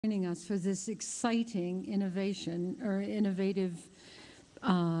Joining us for this exciting innovative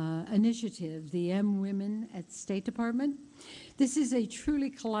initiative, the mWomen at State Department. This is a truly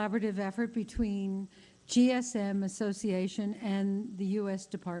collaborative effort between GSMA Association and the U.S.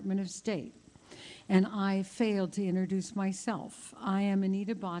 Department of State. And I failed to introduce myself. I am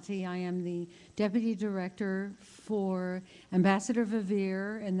Anita Bhatti. I am the Deputy Director for Ambassador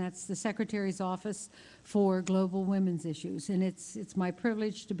Vivere, and that's the Secretary's Office for Global Women's Issues. And it's my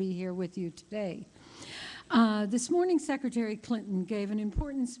privilege to be here with you today. This morning, Secretary Clinton gave an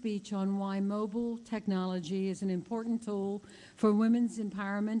important speech on why mobile technology is an important tool for women's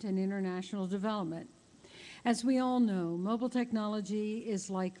empowerment and international development. As we all know, mobile technology is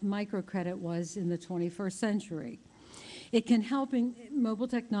like microcredit was in the 21st century. Mobile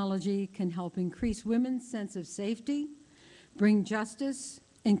technology can help increase women's sense of safety, bring justice,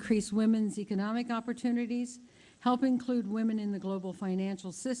 increase women's economic opportunities, help include women in the global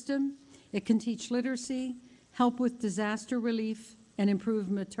financial system. It can teach literacy, help with disaster relief, and improve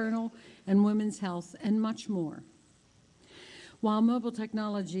maternal and women's health, and much more. While mobile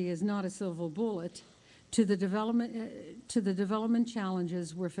technology is not a silver bullet to the development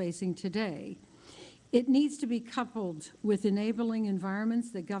challenges we're facing today, it needs to be coupled with enabling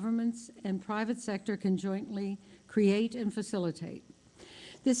environments that governments and private sector can jointly create and facilitate.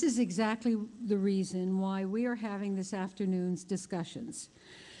 This is exactly the reason why we are having this afternoon's discussions.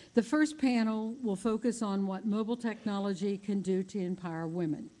 The first panel will focus on what mobile technology can do to empower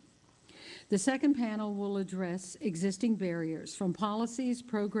women. The second panel will address existing barriers, from policies,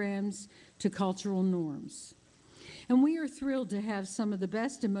 programs, to cultural norms. And we are thrilled to have some of the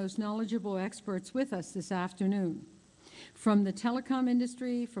best and most knowledgeable experts with us this afternoon, from the telecom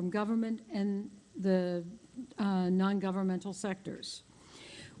industry, from government, and the non-governmental sectors.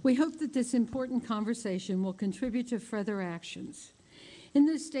 We hope that this important conversation will contribute to further actions. In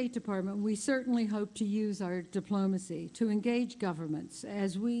the State Department, we certainly hope to use our diplomacy to engage governments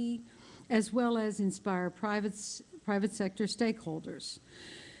as well as inspire private sector stakeholders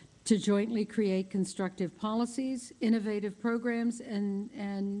to jointly create constructive policies, innovative programs,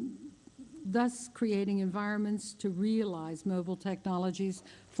 and thus creating environments to realize mobile technology's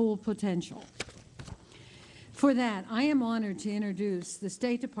full potential. For that, I am honored to introduce the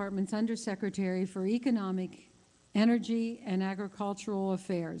State Department's Undersecretary for Economic, Energy, and Agricultural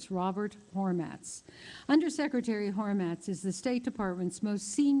Affairs, Robert Hormats. Undersecretary Hormats is the State Department's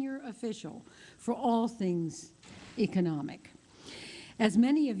most senior official for all things economic. As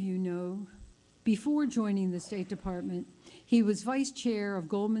many of you know, before joining the State Department, he was Vice Chair of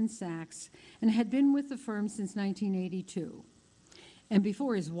Goldman Sachs and had been with the firm since 1982. And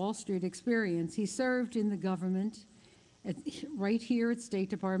before his Wall Street experience, he served in the government right here at State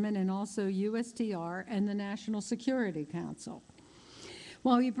Department and also USTR and the National Security Council.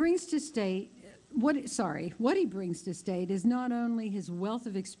 What he brings to state is not only his wealth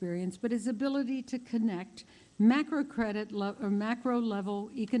of experience, but his ability to connect macro level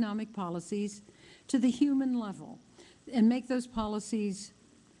economic policies to the human level and make those policies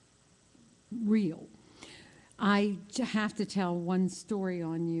real. I have to tell one story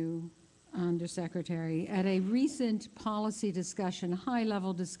on you, Undersecretary. At a recent policy discussion,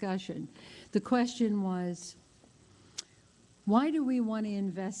 high-level discussion, the question was, why do we want to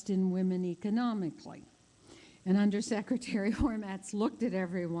invest in women economically? And Undersecretary Hormats looked at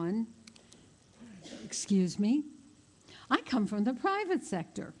everyone. Excuse me, I come from the private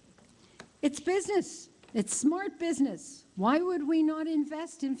sector. It's business. It's smart business. Why would we not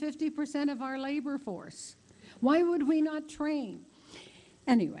invest in 50% of our labor force? Why would we not train?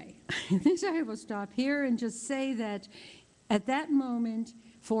 Anyway, I will stop here and just say that at that moment,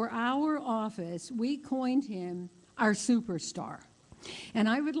 for our office, we coined him our superstar. And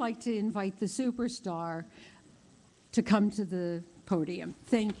I would like to invite the superstar to come to the podium.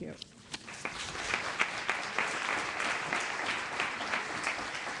 Thank you.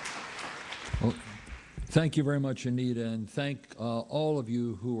 Well, thank you very much, Anita, and thank all of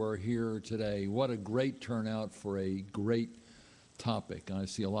you who are here today. What a great turnout for a great topic. I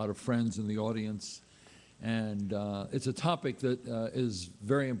see a lot of friends in the audience, and it's a topic that is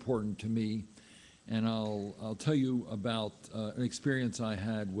very important to me, and I'll tell you about an experience I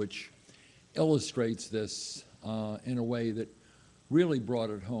had which illustrates this in a way that really brought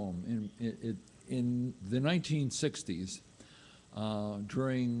it home. In the 1960s,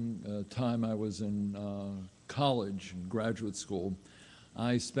 during a time I was in college and graduate school,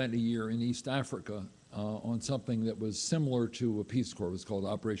 I spent a year in East Africa on something that was similar to a Peace Corps. It was called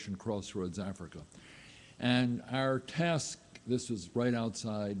Operation Crossroads Africa. And our task, this was right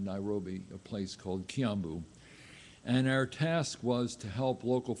outside Nairobi, a place called Kiambu, And our task was to help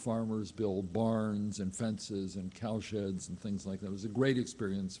local farmers build barns and fences and cowsheds and things like that. It was a great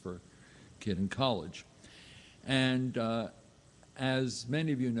experience for a kid in college. And as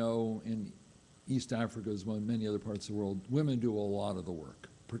many of you know, in East Africa, as well as many other parts of the world, women do a lot of the work.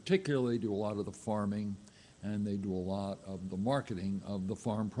 Particularly do a lot of the farming, and they do a lot of the marketing of the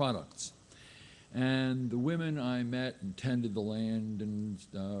farm products. And the women I met and tended the land and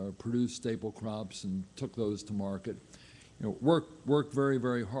produced staple crops and took those to market, worked very,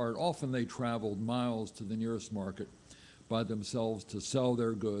 very hard. Often they traveled miles to the nearest market by themselves to sell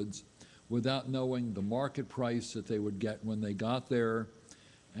their goods without knowing the market price that they would get when they got there,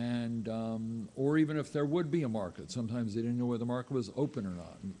 and or even if there would be a market. Sometimes they didn't know whether the market was open or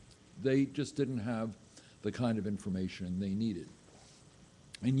not. They just didn't have the kind of information they needed.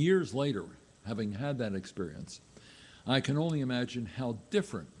 And years later, having had that experience, I can only imagine how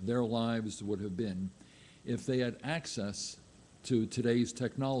different their lives would have been if they had access to today's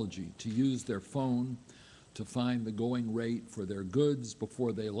technology, to use their phone to find the going rate for their goods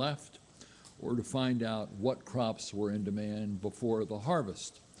before they left, or to find out what crops were in demand before the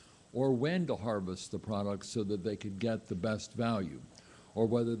harvest, or when to harvest the products so that they could get the best value, or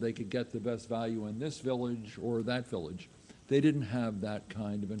whether they could get the best value in this village or that village. They didn't have that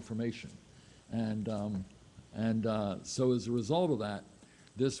kind of information. So as a result of that,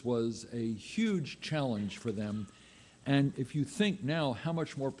 this was a huge challenge for them. And if you think now how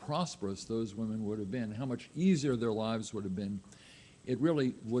much more prosperous those women would have been, how much easier their lives would have been, it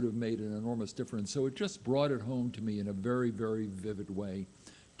really would have made an enormous difference. So it just brought it home to me in a very, very vivid way,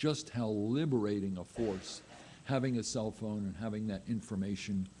 just how liberating a force having a cell phone and having that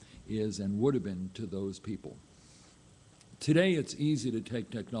information is and would have been to those people. Today, it's easy to take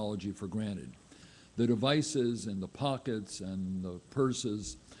technology for granted. The devices in the pockets and the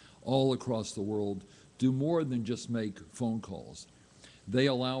purses all across the world do more than just make phone calls. They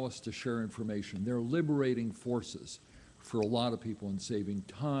allow us to share information. They're liberating forces for a lot of people in saving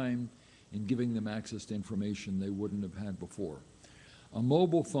time and giving them access to information they wouldn't have had before. A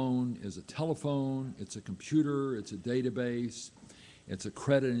mobile phone is a telephone, it's a computer, it's a database, it's a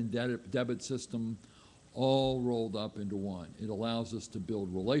credit and debit system, all rolled up into one. It allows us to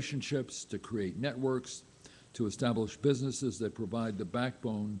build relationships, to create networks, to establish businesses that provide the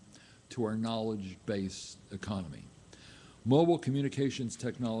backbone to our knowledge-based economy. Mobile communications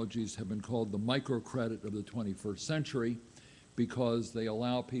technologies have been called the microcredit of the 21st century because they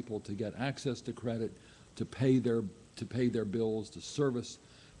allow people to get access to credit, to pay their bills, to service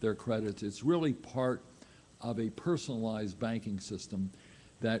their credits. It's really part of a personalized banking system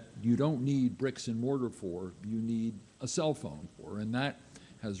that you don't need bricks and mortar for, you need a cell phone for, and that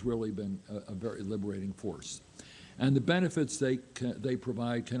has really been a very liberating force. And the benefits they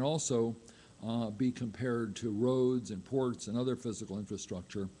provide can also be compared to roads and ports and other physical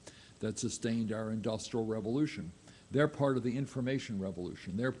infrastructure that sustained our industrial revolution. They're part of the information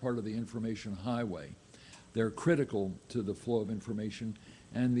revolution. They're part of the information highway. They're critical to the flow of information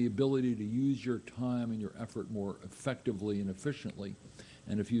and the ability to use your time and your effort more effectively and efficiently.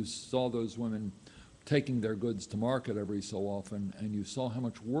 And if you saw those women taking their goods to market every so often and you saw how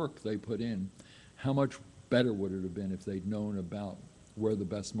much work they put in, how much better would it have been if they'd known about where the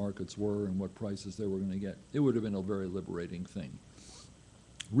best markets were and what prices they were going to get? It would have been a very liberating thing.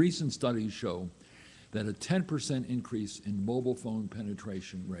 Recent studies show that a 10% increase in mobile phone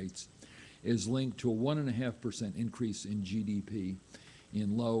penetration rates is linked to a 1.5% increase in GDP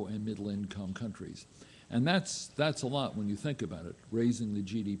in low and middle income countries. And that's a lot when you think about it, raising the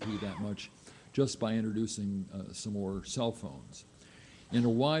GDP that much just by introducing some more cell phones. In a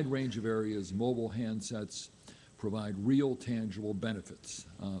wide range of areas, mobile handsets provide real tangible benefits.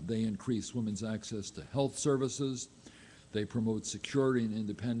 They increase women's access to health services, they promote security and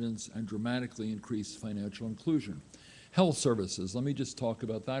independence, and dramatically increase financial inclusion. Health services, let me just talk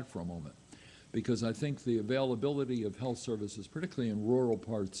about that for a moment, because I think the availability of health services, particularly in rural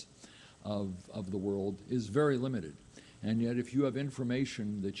parts of the world, is very limited. And yet if you have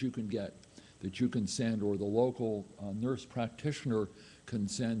information that you can get, that you can send, or the local nurse practitioner can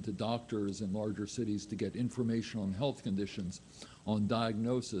send to doctors in larger cities to get information on health conditions, on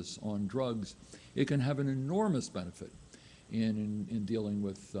diagnosis, on drugs, it can have an enormous benefit in dealing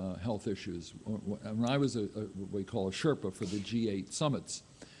with health issues. When I was what we call a Sherpa for the G8 summits,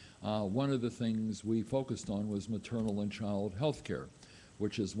 one of the things we focused on was maternal and child health care,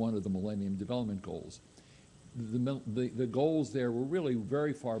 which is one of the Millennium Development Goals. The goals there were really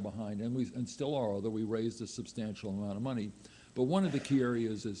very far behind, and still are, although we raised a substantial amount of money. But one of the key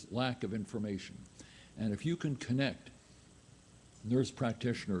areas is lack of information. And if you can connect nurse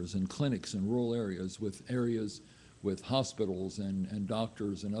practitioners and clinics in rural areas with areas with hospitals and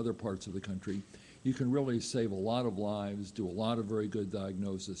doctors in other parts of the country, you can really save a lot of lives, do a lot of very good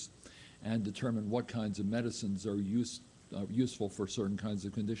diagnosis, and determine what kinds of medicines are useful for certain kinds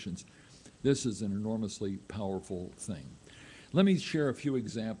of conditions. This is an enormously powerful thing. Let me share a few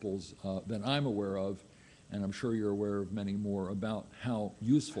examples that I'm aware of, and I'm sure you're aware of many more, about how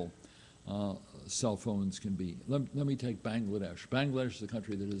useful cell phones can be. Let me take Bangladesh. Bangladesh is a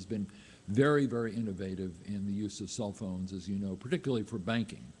country that has been very, very innovative in the use of cell phones, as you know, particularly for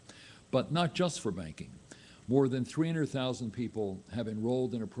banking, but not just for banking. More than 300,000 people have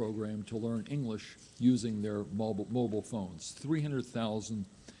enrolled in a program to learn English using their mobile phones. 300,000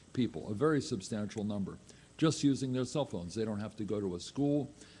 people, a very substantial number, just using their cell phones. They don't have to go to a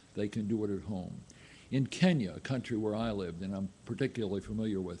school. They can do it at home. In Kenya, a country where I lived and I'm particularly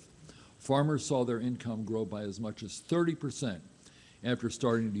familiar with, farmers saw their income grow by as much as 30% after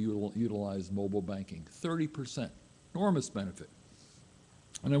starting to utilize mobile banking. 30%, enormous benefit.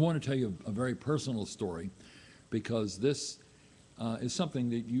 And I want to tell you a very personal story, because this is something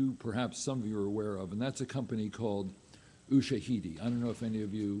that perhaps some of you are aware of, and that's a company called Ushahidi. I don't know if any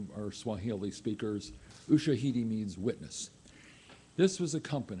of you are Swahili speakers. Ushahidi means witness. This was a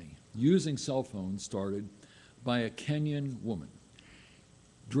company using cell phones started by a Kenyan woman.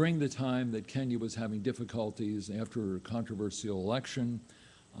 During the time that Kenya was having difficulties after a controversial election,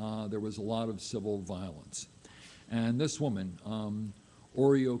 there was a lot of civil violence. And this woman,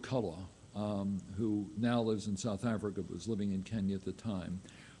 Oreo Kula, who now lives in South Africa, but was living in Kenya at the time,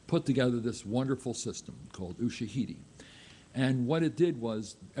 put together this wonderful system called Ushahidi. And what it did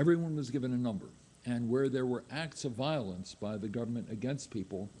was everyone was given a number. And where there were acts of violence by the government against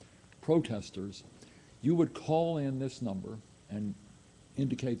people, protesters, you would call in this number and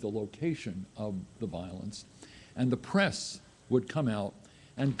indicate the location of the violence, and the press would come out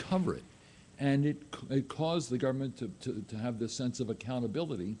and cover it. And it caused the government to have this sense of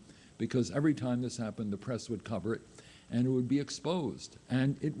accountability, because every time this happened, the press would cover it, and it would be exposed.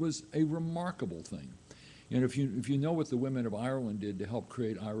 And it was a remarkable thing. And if you know what the women of Ireland did to help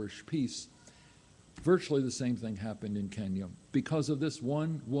create Irish peace, virtually the same thing happened in Kenya, because of this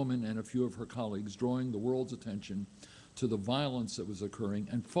one woman and a few of her colleagues drawing the world's attention to the violence that was occurring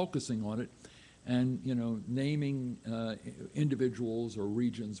and focusing on it, and naming individuals or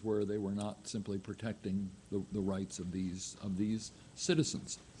regions where they were not simply protecting the rights of these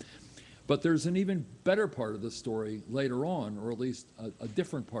citizens. But there's an even better part of the story later on, or at least a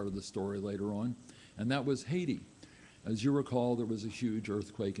different part of the story later on, and that was Haiti. As you recall, there was a huge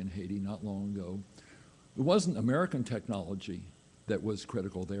earthquake in Haiti not long ago. It wasn't American technology that was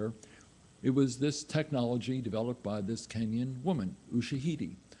critical there. It was this technology developed by this Kenyan woman,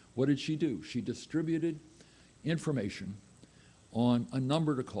 Ushahidi. What did she do? She distributed information on a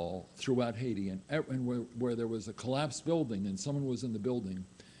number to call throughout Haiti, and where there was a collapsed building and someone was in the building,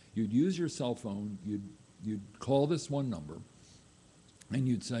 you'd use your cell phone, you'd call this one number, and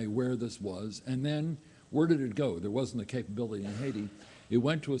you'd say where this was, and then where did it go? There wasn't a capability in Haiti. It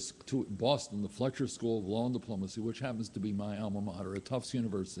went to Boston, the Fletcher School of Law and Diplomacy, which happens to be my alma mater at Tufts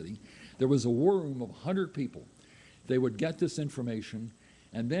University. There was a war room of 100 people. They would get this information,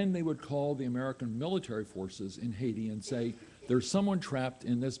 and then they would call the American military forces in Haiti and say, there's someone trapped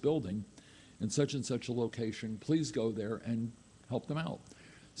in this building in such and such a location. Please go there and help them out.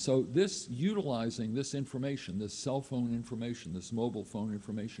 So utilizing this information, this cell phone information, this mobile phone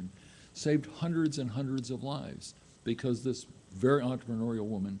information, saved hundreds and hundreds of lives, because this very entrepreneurial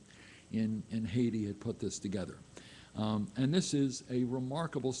woman in Haiti had put this together. And this is a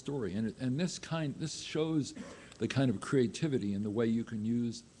remarkable story, and this shows the kind of creativity in the way you can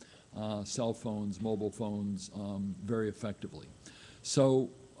use cell phones, mobile phones very effectively. So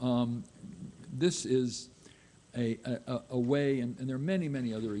this is a way, and there are many,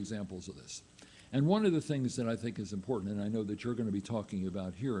 many other examples of this. And one of the things that I think is important, and I know that you're going to be talking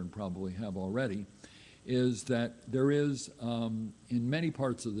about here and probably have already, is that there is, in many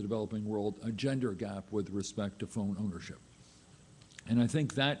parts of the developing world, a gender gap with respect to phone ownership. And I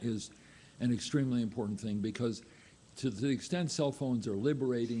think that is an extremely important thing, because to the extent cell phones are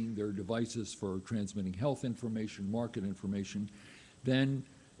liberating, they're devices for transmitting health information, market information, then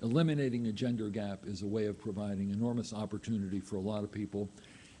eliminating a gender gap is a way of providing enormous opportunity for a lot of people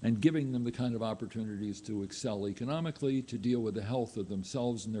and giving them the kind of opportunities to excel economically, to deal with the health of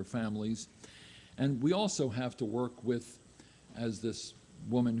themselves and their families. And we also have to work with, as this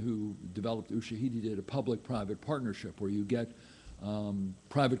woman who developed Ushahidi did, a public-private partnership where you get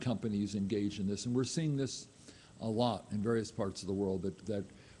private companies engaged in this. And we're seeing this a lot in various parts of the world, that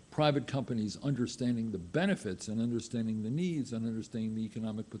private companies understanding the benefits and understanding the needs and understanding the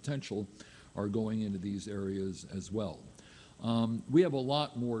economic potential are going into these areas as well. We have a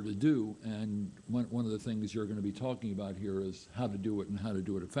lot more to do, and one of the things you're going to be talking about here is how to do it and how to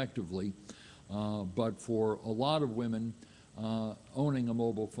do it effectively. But for a lot of women, owning a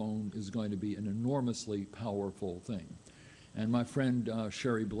mobile phone is going to be an enormously powerful thing. And my friend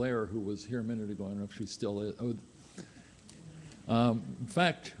Sherry Blair, who was here a minute ago, I don't know if she still is. In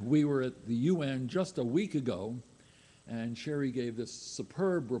fact, we were at the UN just a week ago, and Sherry gave this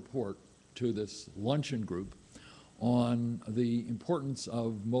superb report to this luncheon group on the importance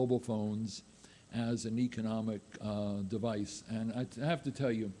of mobile phones as an economic device. And I have to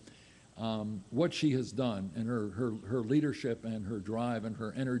tell you, what she has done and her leadership and her drive and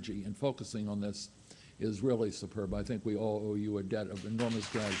her energy in focusing on this is really superb. I think we all owe you a debt of enormous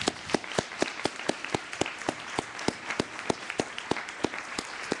gratitude.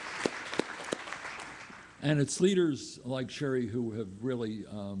 And it's leaders like Sherry who have really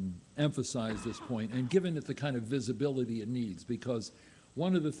emphasized this point and given it the kind of visibility it needs, because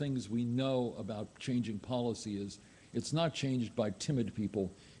one of the things we know about changing policy is it's not changed by timid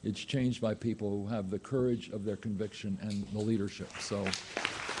people, it's changed by people who have the courage of their conviction and the leadership. So,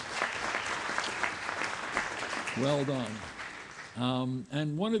 well done.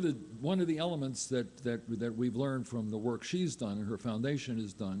 And one of the elements that we've learned from the work she's done and her foundation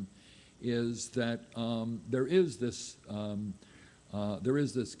has done is that there is this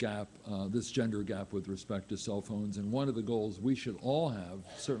gap, this gender gap with respect to cell phones, and one of the goals we should all have,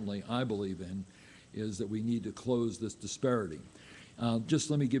 certainly I believe in, is that we need to close this disparity. Just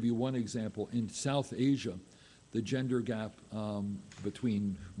let me give you one example. In South Asia, the gender gap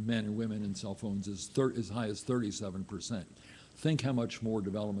between men and women in cell phones is as high as 37%. Think how much more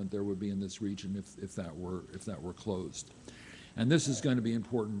development there would be in this region if that were closed. And this is going to be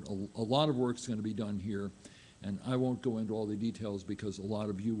important. A lot of work is going to be done here, and I won't go into all the details because a lot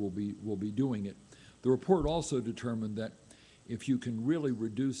of you will be doing it. The report also determined that if you can really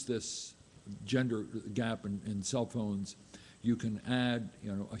reduce this gender gap in cell phones, you can add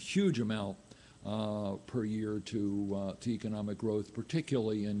a huge amount per year to economic growth,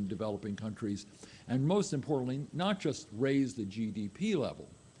 particularly in developing countries, and most importantly, not just raise the GDP level,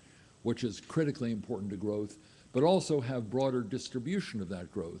 which is critically important to growth, but also have broader distribution of that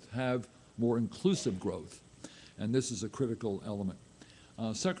growth, have more inclusive growth. And this is a critical element.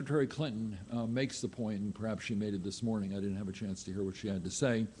 Secretary Clinton makes the point, and perhaps she made it this morning, I didn't have a chance to hear what she had to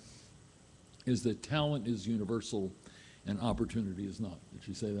say, is that talent is universal and opportunity is not. Did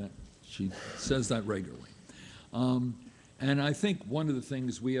she say that? She says that regularly. And I think one of the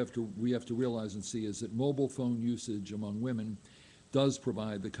things we have to realize and see is that mobile phone usage among women does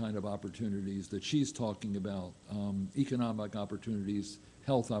provide the kind of opportunities that she's talking about, economic opportunities,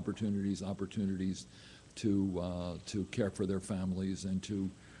 health opportunities, opportunities to care for their families and to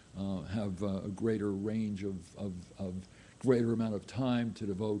have a greater range of greater amount of time to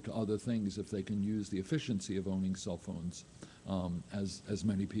devote to other things if they can use the efficiency of owning cell phones, as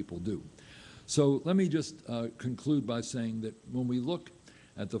many people do. So let me just conclude by saying that when we look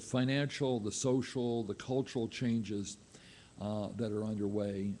at the financial, the social, the cultural changes that are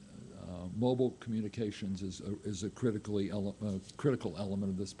underway, mobile communications is a critical element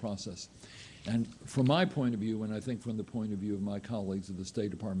of this process. And from my point of view, and I think from the point of view of my colleagues at the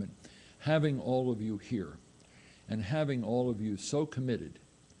State Department, having all of you here and having all of you so committed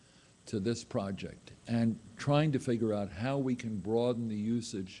to this project and trying to figure out how we can broaden the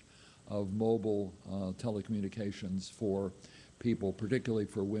usage of mobile telecommunications for people, particularly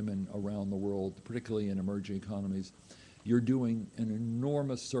for women around the world, particularly in emerging economies, you're doing an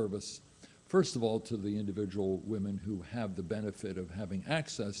enormous service, first of all, to the individual women who have the benefit of having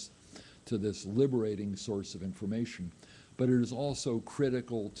access to this liberating source of information, but it is also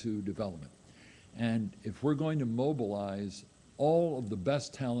critical to development. And if we're going to mobilize all of the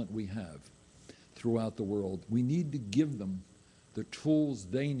best talent we have throughout the world, we need to give them the tools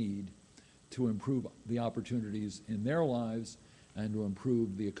they need to improve the opportunities in their lives and to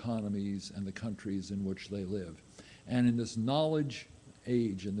improve the economies and the countries in which they live. And in this knowledge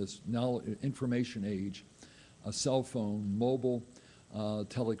age, in this information age, a cell phone, mobile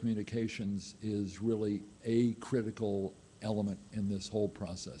telecommunications is really a critical element in this whole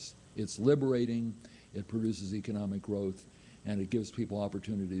process. It's liberating, it produces economic growth, and it gives people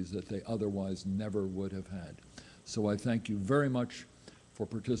opportunities that they otherwise never would have had. So I thank you very much for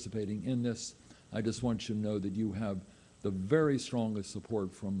participating in this. I just want you to know that you have the very strongest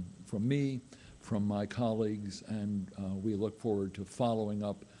support from me, from my colleagues, and we look forward to following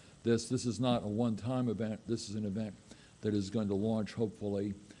up this. This is not a one-time event. This is an event that is going to launch,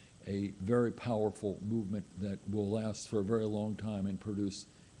 hopefully, a very powerful movement that will last for a very long time and produce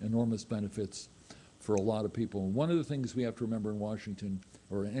enormous benefits for a lot of people. And one of the things we have to remember in Washington,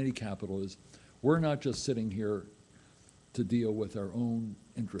 or in any capital, is we're not just sitting here to deal with our own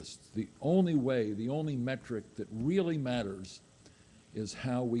interests. The only way, the only metric that really matters is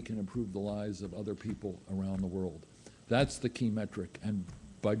how we can improve the lives of other people around the world. That's the key metric, and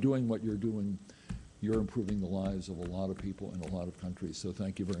by doing what you're doing, you're improving the lives of a lot of people in a lot of countries. So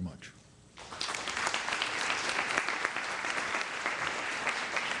thank you very much.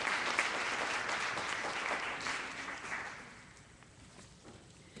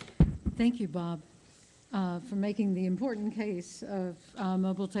 Thank you, Bob, for making the important case of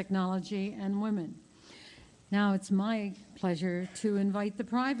mobile technology and women. Now it's my pleasure to invite the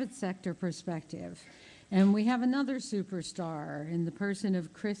private sector perspective. And we have another superstar in the person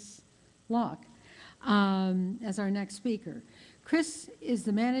of Chris Locke as our next speaker. Chris is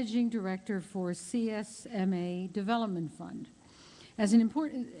the managing director for GSMA Development Fund. As an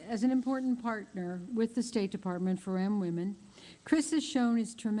important partner with the State Department for mWomen, Chris has shown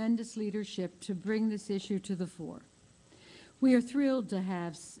his tremendous leadership to bring this issue to the fore. We are thrilled to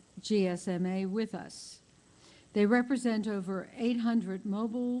have GSMA with us. They represent over 800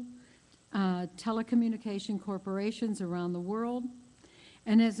 mobile telecommunication corporations around the world,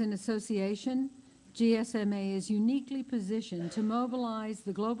 and as an association, GSMA is uniquely positioned to mobilize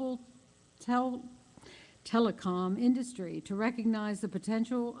the global telecom industry to recognize the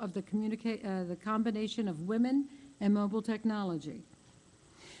potential of the combination of women and mobile technology.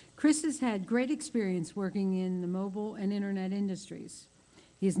 Chris has had great experience working in the mobile and internet industries.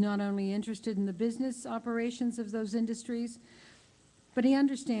 He is not only interested in the business operations of those industries, but he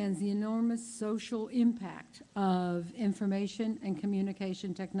understands the enormous social impact of information and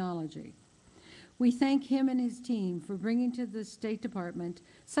communication technology. We thank him and his team for bringing to the State Department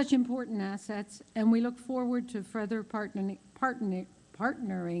such important assets, and we look forward to further partnering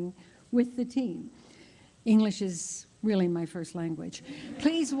with the team. English is really my first language.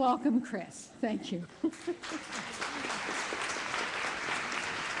 Please welcome Chris. Thank you.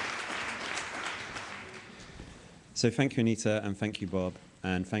 So thank you, Anita, and thank you, Bob,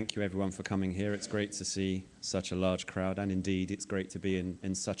 and thank you, everyone, for coming here. It's great to see such a large crowd, and indeed, it's great to be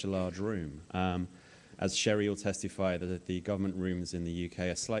in such a large room. As Sherry will testify, the government rooms in the UK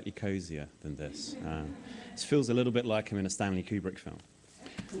are slightly cozier than this. It feels a little bit like I'm in a Stanley Kubrick film.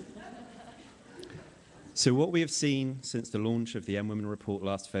 So what we have seen since the launch of the mWomen report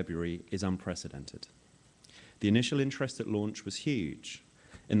last February is unprecedented. The initial interest at launch was huge.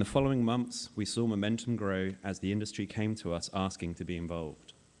 In the following months, we saw momentum grow as the industry came to us asking to be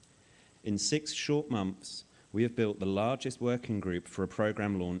involved. In 6 short months, we have built the largest working group for a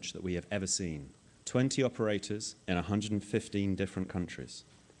program launch that we have ever seen, 20 operators in 115 different countries.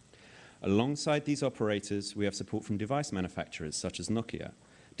 Alongside these operators, we have support from device manufacturers such as Nokia,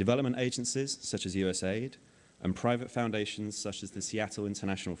 development agencies such as USAID, and private foundations such as the Seattle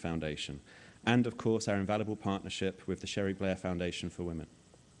International Foundation, and of course our invaluable partnership with the Sherry Blair Foundation for Women.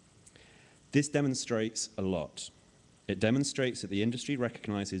 This demonstrates a lot. It demonstrates that the industry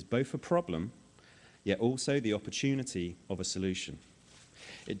recognizes both a problem, yet also the opportunity of a solution.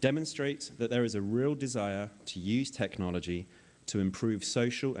 It demonstrates that there is a real desire to use technology to improve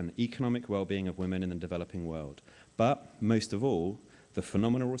social and economic well-being of women in the developing world. But most of all, the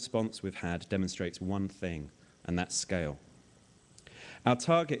phenomenal response we've had demonstrates one thing, and that's scale. Our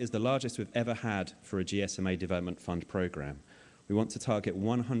target is the largest we've ever had for a GSMA Development Fund program. We want to target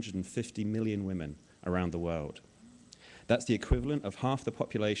 150 million women around the world. That's the equivalent of half the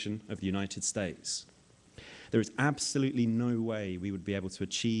population of the United States. There is absolutely no way we would be able to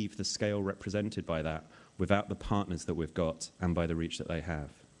achieve the scale represented by that without the partners that we've got and by the reach that they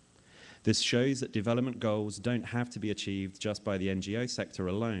have. This shows that development goals don't have to be achieved just by the NGO sector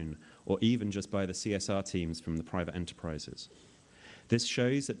alone, or even just by the CSR teams from the private enterprises. This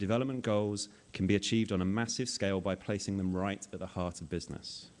shows that development goals can be achieved on a massive scale by placing them right at the heart of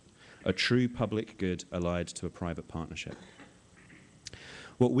business. A true public good allied to a private partnership.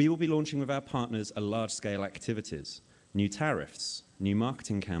 What we will be launching with our partners are large-scale activities, new tariffs, new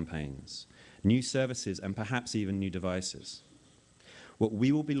marketing campaigns, new services, and perhaps even new devices. What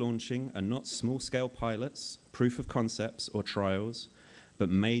we will be launching are not small-scale pilots, proof of concepts, or trials, but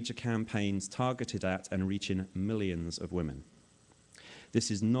major campaigns targeted at and reaching millions of women. This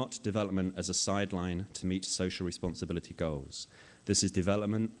is not development as a sideline to meet social responsibility goals. This is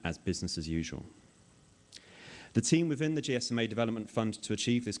development as business as usual. The team within the GSMA Development Fund to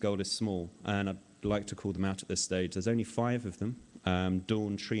achieve this goal is small, and I'd like to call them out at this stage. There's only 5 of them,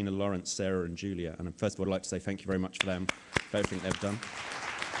 Dawn, Trina, Lawrence, Sarah, and Julia. And first of all, I'd like to say thank you very much for them, for everything they've done.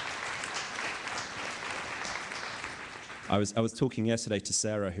 I was talking yesterday to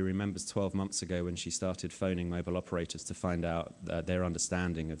Sarah, who remembers 12 months ago when she started phoning mobile operators to find out their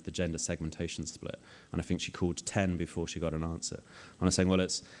understanding of the gender segmentation split. And I think she called 10 before she got an answer. And I was saying, well,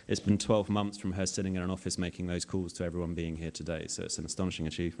 it's been 12 months from her sitting in an office making those calls to everyone being here today. So it's an astonishing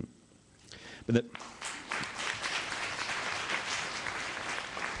achievement. But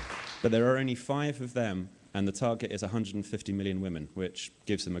there are only 5 of them, and the target is 150 million women, which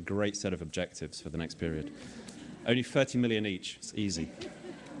gives them a great set of objectives for the next period. Only 30 million each. It's easy.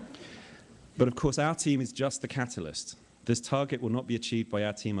 But of course, our team is just the catalyst. This target will not be achieved by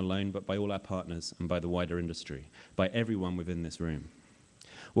our team alone, but by all our partners and by the wider industry, by everyone within this room.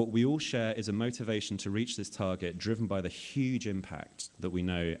 What we all share is a motivation to reach this target driven by the huge impact that we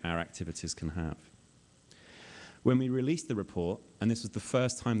know our activities can have. When we released the report, and this was the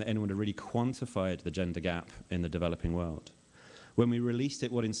first time that anyone had really quantified the gender gap in the developing world, when we released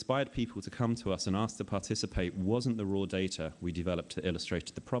it, what inspired people to come to us and ask to participate wasn't the raw data we developed to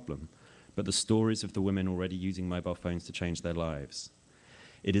illustrate the problem, but the stories of the women already using mobile phones to change their lives.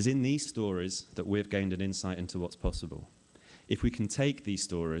 It is in these stories that we've gained an insight into what's possible. If we can take these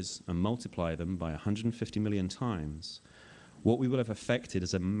stories and multiply them by 150 million times, what we will have affected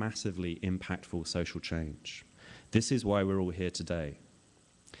is a massively impactful social change. This is why we're all here today.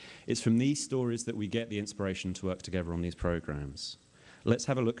 It's from these stories that we get the inspiration to work together on these programs. Let's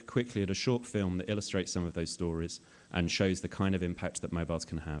have a look quickly at a short film that illustrates some of those stories and shows the kind of impact that mobiles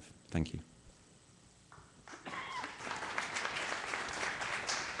can have. Thank you.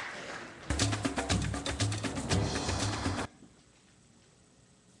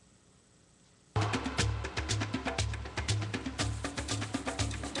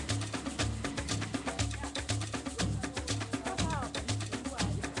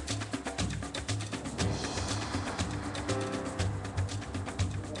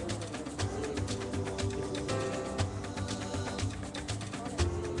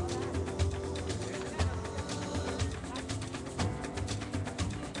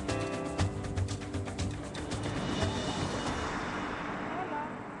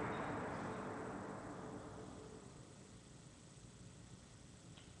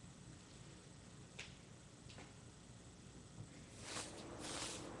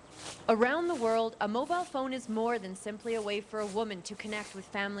 Around the world, a mobile phone is more than simply a way for a woman to connect with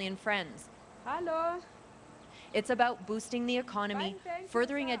family and friends. Hello. It's about boosting the economy, Fine, thank you,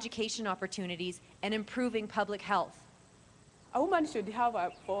 furthering sir. education opportunities, and improving public health. A woman should have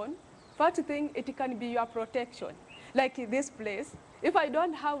a phone. First thing, it can be your protection. Like in this place, if I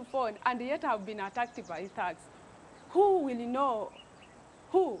don't have a phone and yet I've been attacked by thugs, who will know?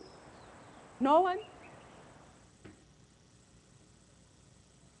 Who? No one?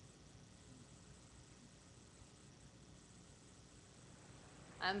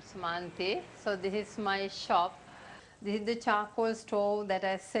 I'm Sumanti. So this is my shop. This is the charcoal stove that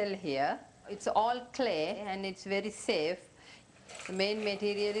I sell here. It's all clay and it's very safe. The main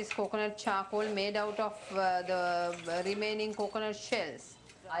material is coconut charcoal made out of the remaining coconut shells.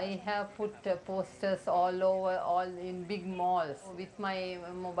 I have put posters all over, all in big malls with my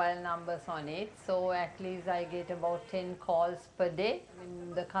mobile numbers on it. So at least I get about 10 calls per day.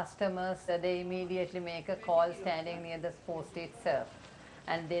 The customers, they immediately make a call standing near the post itself.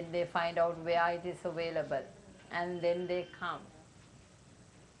 And then they find out where it is available, and then they come.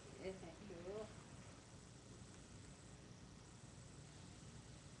 Yes, thank you.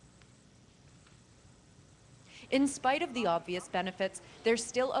 In spite of the obvious benefits, there's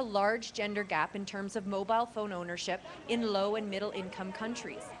still a large gender gap in terms of mobile phone ownership in low and middle income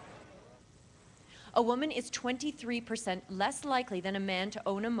countries. A woman is 23% less likely than a man to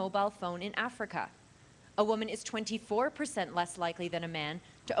own a mobile phone in Africa. A woman is 24% less likely than a man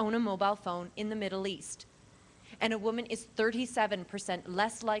to own a mobile phone in the Middle East. And a woman is 37%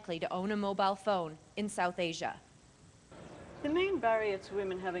 less likely to own a mobile phone in South Asia. The main barrier to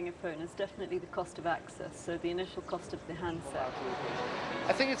women having a phone is definitely the cost of access, so the initial cost of the handset.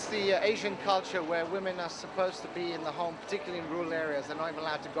 I think it's the Asian culture where women are supposed to be in the home, particularly in rural areas. They're not even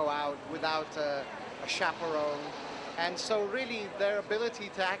allowed to go out without a chaperone. And so really their ability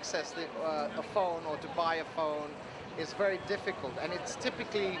to access a phone or to buy a phone is very difficult. And it's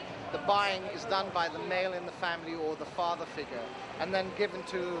typically the buying is done by the male in the family or the father figure and then given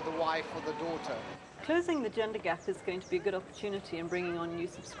to the wife or the daughter. Closing the gender gap is going to be a good opportunity in bringing on new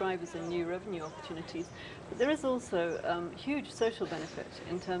subscribers and new revenue opportunities. But there is also huge social benefit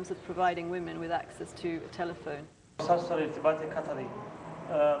in terms of providing women with access to a telephone.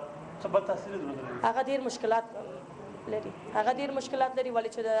 لري هغه ډیر مشکلات لري ولې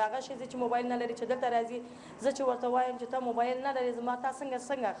چې هغه شي چې موبایل نه لري چې دلته راځي زه چې ورته وایم چې ته موبایل نه لري زما تا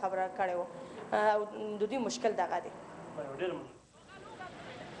څنګه خبره کړې و د دې مشکل دغه دی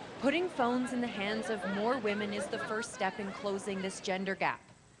Putting phones in the hands of more women is the first step in closing this gender gap.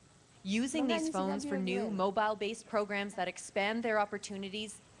 Using these phones for new mobile-based programs that expand their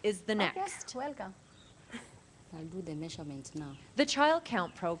opportunities is the next. Welcome. I'll do the measurement now. The Child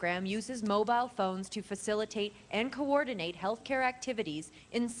Count program uses mobile phones to facilitate and coordinate healthcare activities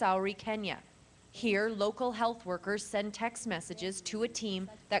in Sauri, Kenya. Here, local health workers send text messages to a team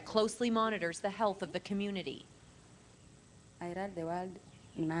that closely monitors the health of the community. I read the word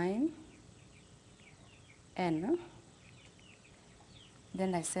 9, N.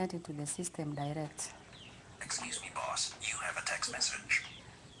 Then I sent it to the system direct. Excuse me, boss. You have a text message.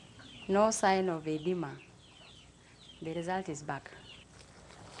 No sign of edema. The result is back.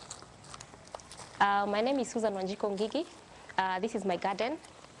 My name is Susan Wanjiko Ngigi. This is my garden.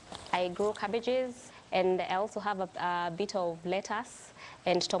 I grow cabbages, and I also have a bit of lettuce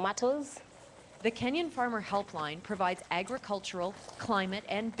and tomatoes. The Kenyan Farmer Helpline provides agricultural, climate,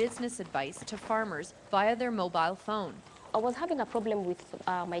 and business advice to farmers via their mobile phone. I was having a problem with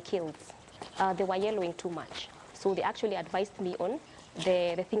my kilns. They were yellowing too much. So they actually advised me on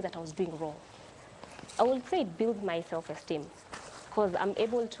the things that I was doing wrong. I will say it builds my self-esteem because I'm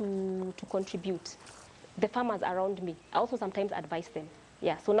able to contribute. The farmers around me, I also sometimes advise them.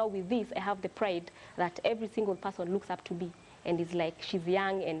 Yeah, so now with this, I have the pride that every single person looks up to me and is like, she's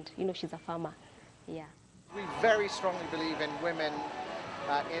young and, you know, she's a farmer. Yeah. We very strongly believe in women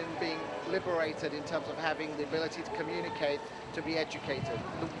in being liberated in terms of having the ability to communicate, to be educated.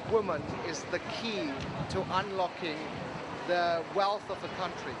 The woman is the key to unlocking the wealth of the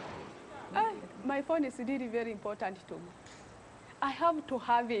country. My phone is really very important to me. I have to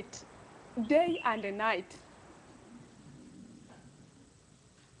have it day and night.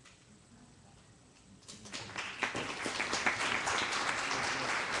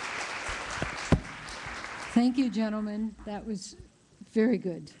 Thank you, gentlemen. That was very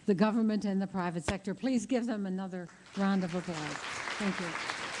good. The government and the private sector. Please give them another round of applause. Thank you.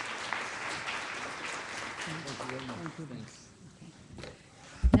 Thank you. Okay.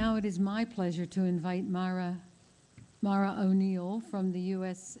 Now it is my pleasure to invite Mara O'Neill from the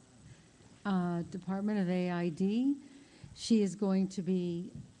U.S. Department of AID. She is going to be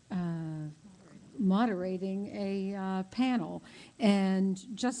moderating a panel. And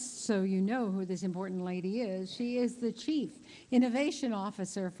just so you know who this important lady is, she is the Chief Innovation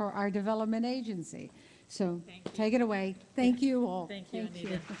Officer for our development agency. So take it away. Thank you all. Thank you,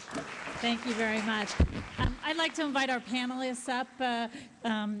 Anita. Thank you very much. I'd like to invite our panelists up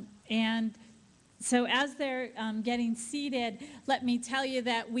and so as they're getting seated, let me tell you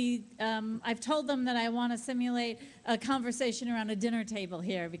that I've told them that I want to simulate a conversation around a dinner table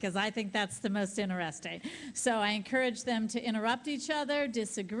here because I think that's the most interesting. So I encourage them to interrupt each other,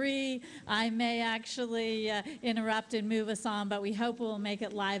 disagree. I may actually interrupt and move us on, but we hope we'll make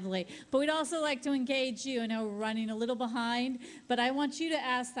it lively. But we'd also like to engage you. I know we're running a little behind, but I want you to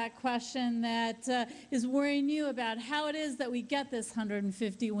ask that question that is worrying you about how it is that we get this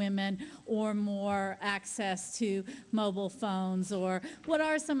 150 women or more access to mobile phones, or what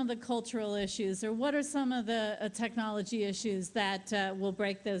are some of the cultural issues, or what are some of the technology issues that will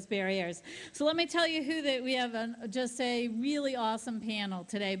break those barriers. So let me tell you we have just a really awesome panel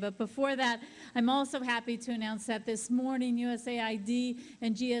today. But before that, I'm also happy to announce that this morning USAID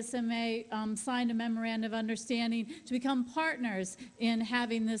and GSMA signed a memorandum of understanding to become partners in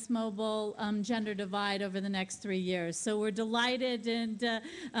having this mobile gender divide over the next 3 years. So we're delighted and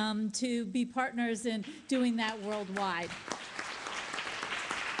to be partners in doing that worldwide.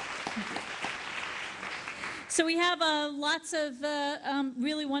 So we have lots of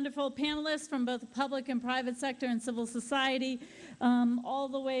really wonderful panelists from both the public and private sector and civil society. All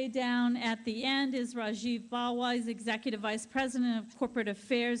the way down at the end is Rajiv Balwa, he's Executive Vice President of Corporate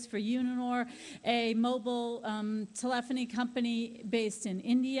Affairs for Uninor, a mobile telephony company based in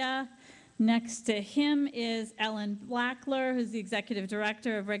India. Next to him is Ellen Blackler, who's the Executive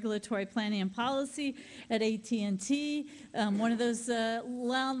Director of Regulatory Planning and Policy at AT&T, one of those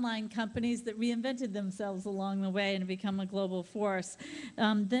landline companies that reinvented themselves along the way and become a global force.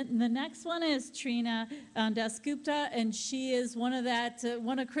 Then the next one is Trina Dasgupta, and she is one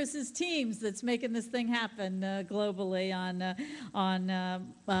of Chris's teams that's making this thing happen globally on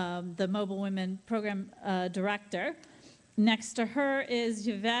the Mobile Women Program Director. Next to her is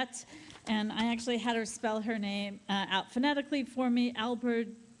Yvette, and I actually had her spell her name out phonetically for me, Albert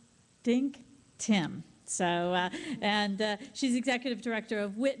Dink Tim. So, she's Executive Director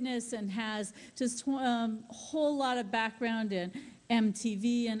of Witness and has just a whole lot of background in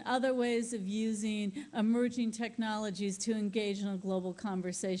MTV, and other ways of using emerging technologies to engage in a global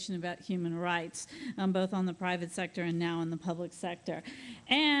conversation about human rights, both on the private sector and now in the public sector.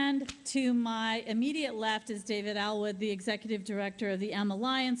 And to my immediate left is David Alwood, the Executive Director of the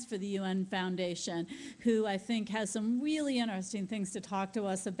Alliance for the UN Foundation, who I think has some really interesting things to talk to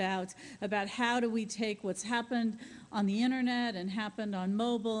us about how do we take what's happened on the internet and happened on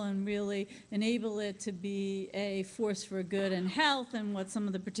mobile and really enable it to be a force for good and health, and what some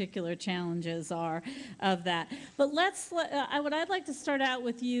of the particular challenges are of that. But I'd like to start out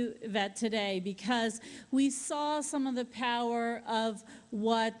with you, Yvette, today, because we saw some of the power of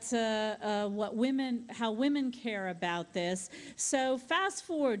how women care about this. So fast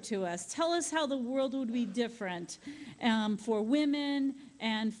forward to us. Tell us how the world would be different for women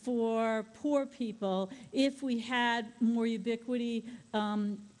and for poor people if we had more ubiquity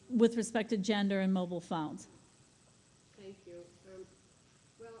with respect to gender and mobile phones. Thank you.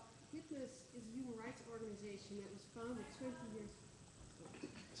 Well, Witness is a human rights organization that was founded 20 years.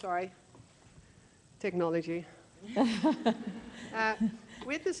 Sorry, technology.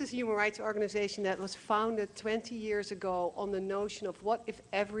 Witness is a human rights organization that was founded 20 years ago on the notion of what if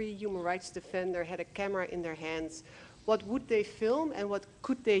every human rights defender had a camera in their hands. What would they film and what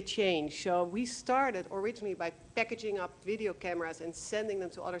could they change? So we started originally by packaging up video cameras and sending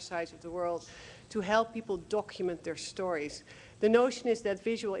them to other sides of the world to help people document their stories. The notion is that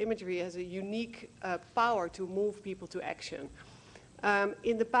visual imagery has a unique power to move people to action.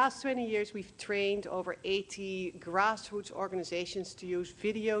 In the past 20 years, we've trained over 80 grassroots organizations to use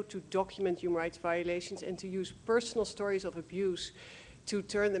video to document human rights violations and to use personal stories of abuse to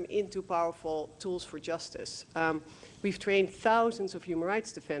turn them into powerful tools for justice. We've trained thousands of human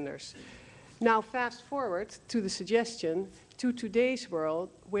rights defenders. Now fast forward to the suggestion to today's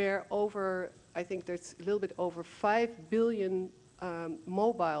world where I think there's a little bit over 5 billion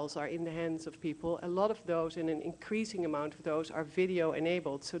mobiles are in the hands of people. A lot of those, and an increasing amount of those, are video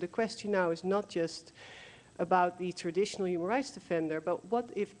enabled. So the question now is not just about the traditional human rights defender, but what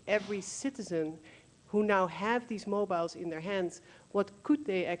if every citizen who now have these mobiles in their hands, what could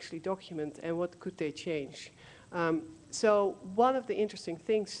they actually document and what could they change? So one of the interesting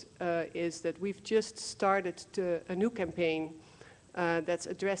things is that we've just started a new campaign that's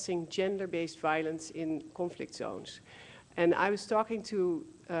addressing gender-based violence in conflict zones. And I was talking to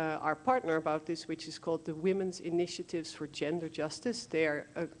our partner about this, which is called the Women's Initiatives for Gender Justice. They are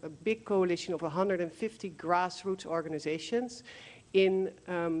a big coalition of 150 grassroots organizations in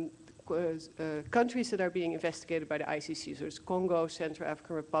countries that are being investigated by the ICC. So it's Congo, Central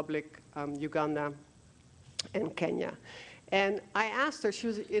African Republic, Uganda, and Kenya. And I asked her, she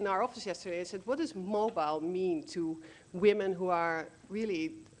was in our office yesterday, I said, what does mobile mean to women who are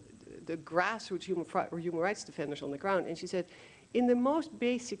really the grassroots human rights defenders on the ground? And she said, in the most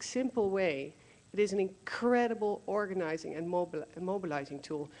basic, simple way, it is an incredible organizing and mobilizing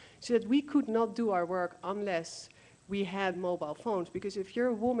tool. She said, we could not do our work unless we had mobile phones, because if you're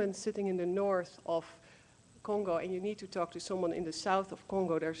a woman sitting in the north of Congo and you need to talk to someone in the south of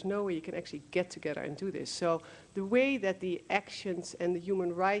Congo, there's no way you can actually get together and do this. So the way that the actions and the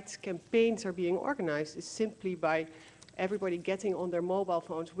human rights campaigns are being organized is simply by everybody getting on their mobile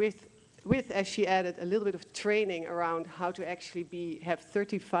phones with, as she added, a little bit of training around how to actually have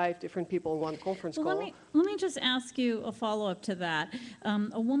 35 different people in one conference call. Let me just ask you a follow-up to that.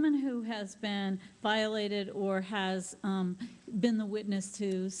 A woman who has been violated or has been the witness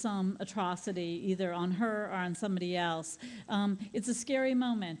to some atrocity, either on her or on somebody else, it's a scary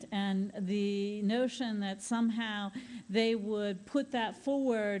moment. And the notion that somehow they would put that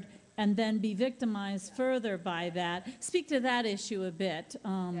forward and then be victimized further by that. Speak to that issue a bit.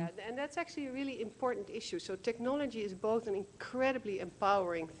 Yeah, and that's actually a really important issue. So technology is both an incredibly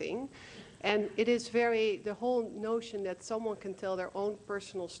empowering thing, and it is the whole notion that someone can tell their own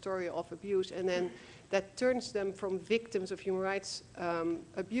personal story of abuse, and then that turns them from victims of human rights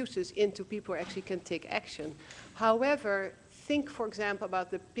abuses into people who actually can take action. However, think, for example,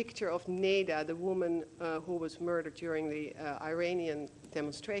 about the picture of Neda, the woman who was murdered during the Iranian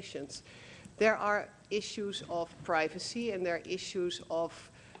demonstrations. There are issues of privacy and there are issues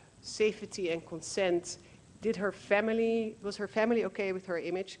of safety and consent. Was her family okay with her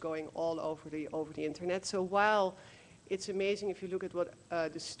image going all over the internet? So while it's amazing if you look at what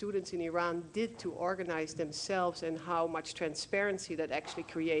the students in Iran did to organize themselves and how much transparency that actually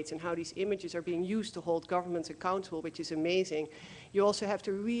creates and how these images are being used to hold governments accountable, which is amazing. You also have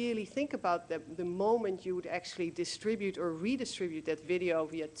to really think about the moment you would actually distribute or redistribute that video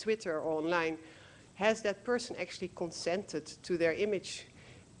via Twitter or online. Has that person actually consented to their image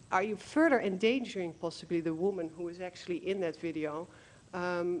are you further endangering possibly the woman who is actually in that video?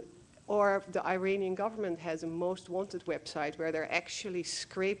 Or the Iranian government has a most wanted website where they're actually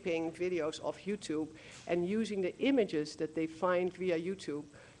scraping videos of YouTube and using the images that they find via YouTube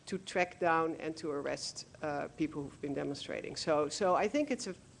to track down and to arrest people who've been demonstrating. So I think it's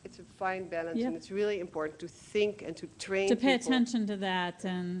a fine balance, Yep. and it's really important to think and to train To pay people. attention to that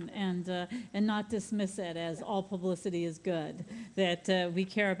and not dismiss it as all publicity is good, that we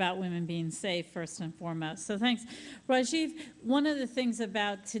care about women being safe first and foremost. So thanks. Rajiv, one of the things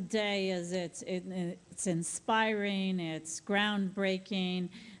about today is it's inspiring, it's groundbreaking,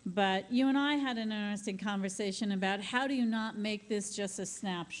 but you and I had an interesting conversation about how do you not make this just a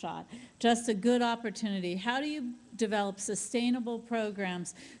snapshot, just a good opportunity? How do you develop sustainable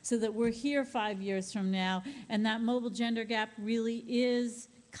programs so that we're here 5 years from now and that mobile gender gap really is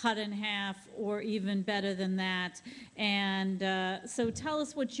cut in half or even better than that? And so tell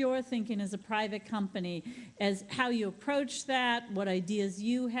us what you're thinking as a private company, as how you approach that, what ideas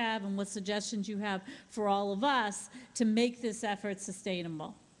you have, and what suggestions you have for all of us to make this effort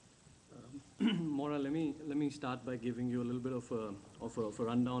sustainable. Maura, let me start by giving you a little bit of a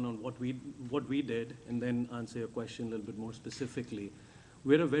rundown on what we did, and then answer your question a little bit more specifically.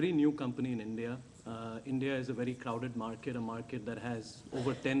 We're a very new company in India. India is a very crowded market, a market that has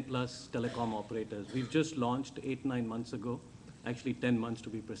over 10 plus telecom operators. We've just launched 8-9 months ago, actually 10 months to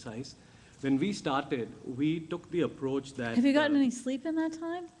be precise. When we started, we took the approach that... Have you gotten any sleep in that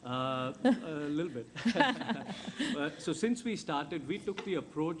time? A little bit. So since we started, we took the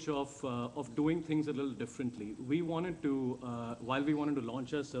approach of doing things a little differently. We wanted to, while we wanted to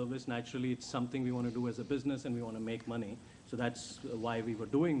launch our service, naturally it's something we want to do as a business and we want to make money. So that's why we were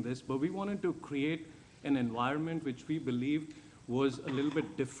doing this. But we wanted to create an environment which we believed was a little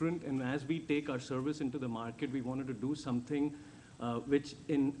bit different. And as we take our service into the market, we wanted to do something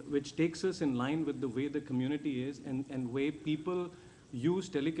which takes us in line with the way the community is and way people use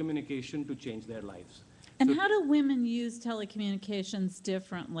telecommunication to change their lives. And so how do women use telecommunications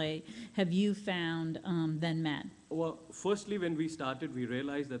differently, have you found, than men? Well, firstly, when we started, we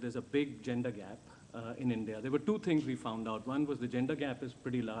realized that there's a big gender gap in India. There were two things we found out. One was the gender gap is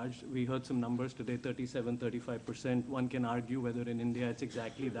pretty large. We heard some numbers today, 37-35%. One can argue whether in India it's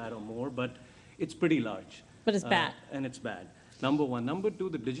exactly that or more, but it's pretty large. But it's bad. And it's bad. Number one. Number two,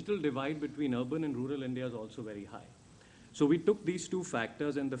 the digital divide between urban and rural India is also very high. So we took these two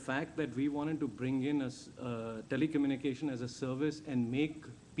factors and the fact that we wanted to bring in telecommunication as a service and make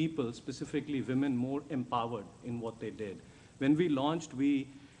people, specifically women, more empowered in what they did. When we launched, we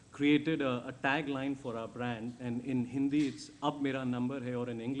created a tagline for our brand, and in Hindi it's "Ab mera number hai," or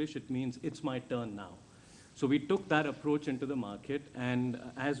in English it means "It's my turn now." So we took that approach into the market, and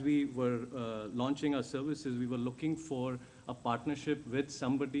as we were launching our services, we were looking for a partnership with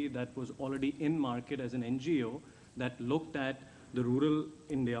somebody that was already in market as an NGO that looked at the rural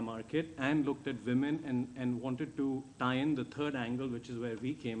India market and looked at women and wanted to tie in the third angle, which is where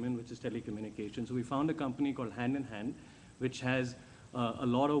we came in, which is telecommunications. So we found a company called Hand in Hand, which has a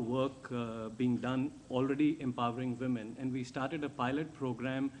lot of work being done already empowering women. And we started a pilot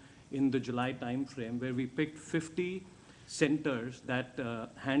program in the July timeframe where we picked 50 centers that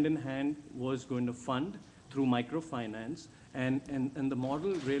Hand in Hand was going to fund through microfinance. And the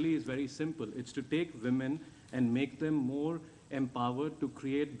model really is very simple. It's to take women and make them more empowered to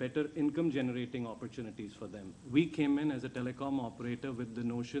create better income generating opportunities for them. We came in as a telecom operator with the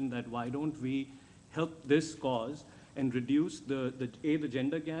notion that why don't we help this cause and reduce the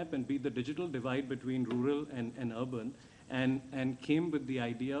gender gap and B, the digital divide between rural and urban, and came with the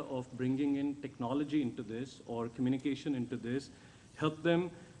idea of bringing in technology into this or communication into this, help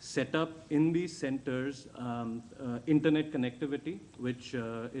them set up in these centers internet connectivity, which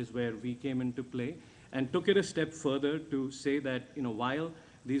is where we came into play, and took it a step further to say that, you know, while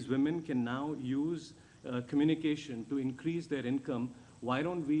these women can now use communication to increase their income, why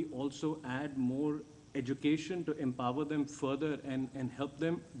don't we also add more education to empower them further and help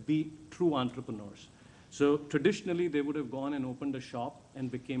them be true entrepreneurs. So traditionally, they would have gone and opened a shop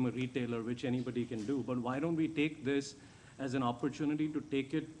and became a retailer, which anybody can do. But why don't we take this as an opportunity to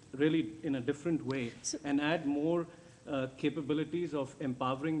take it really in a different way and add more capabilities of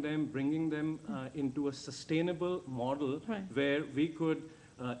empowering them, bringing them into a sustainable model where we could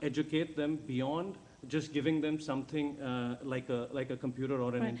educate them beyond just giving them something like a computer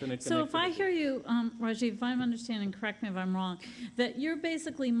or an internet connectivity. So if I hear you, Rajiv, if I'm understanding, correct me if I'm wrong, that your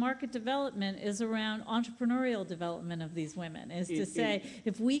basically market development is around entrepreneurial development of these women, is to say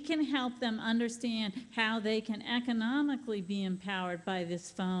if we can help them understand how they can economically be empowered by this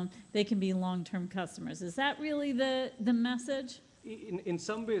phone, they can be long-term customers. Is that really the message? in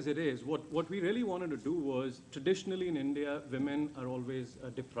some ways it is. What we really wanted to do was, traditionally in India, women are always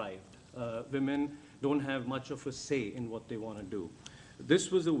deprived. Women don't have much of a say in what they want to do.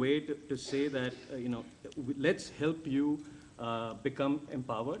 This was a way to say that, let's help you become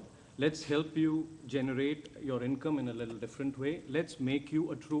empowered. Let's help you generate your income in a little different way. Let's make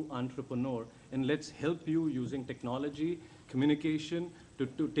you a true entrepreneur, and let's help you using technology, communication,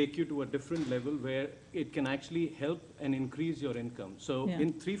 to take you to a different level where it can actually help and increase your income. So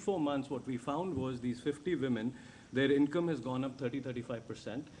in 3-4 months, what we found was these 50 women, their income has gone up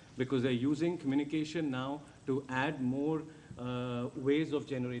 30-35% because they're using communication now to add more ways of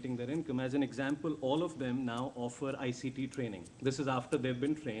generating their income. As an example, all of them now offer ICT training. This is after they've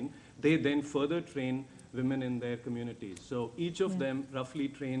been trained. They then further train women in their communities. So each of them roughly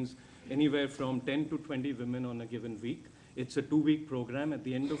trains anywhere from 10 to 20 women on a given week. It's a 2-week program, at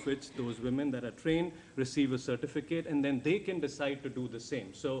the end of which those women that are trained receive a certificate, and then they can decide to do the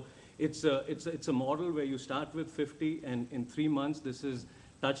same. So it's a model where you start with 50, and in 3 months, this has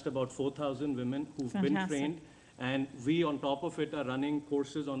touched about 4,000 women who've been trained. And we, on top of it, are running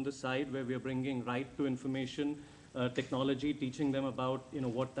courses on the side where we are bringing right to information technology, teaching them about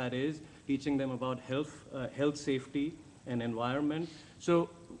what that is, teaching them about health safety and environment. So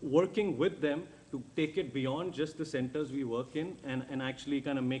working with them to take it beyond just the centers we work in and actually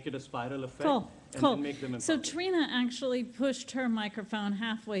kind of make it a spiral effect. And then make them empowered. So Trina actually pushed her microphone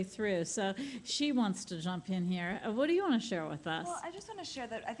halfway through, so she wants to jump in here. What do you want to share with us? Well, I just want to share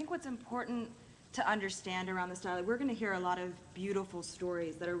that I think what's important to understand around this dialogue, we're going to hear a lot of beautiful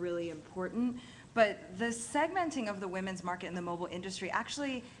stories that are really important, but the segmenting of the women's market in the mobile industry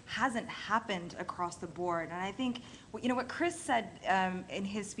actually hasn't happened across the board. And I think, what Chris said in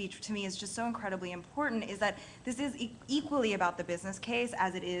his speech to me is just so incredibly important, is that this is equally about the business case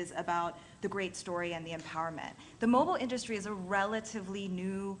as it is about the great story and the empowerment. The mobile industry is a relatively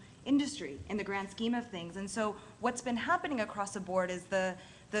new industry in the grand scheme of things. And so what's been happening across the board is the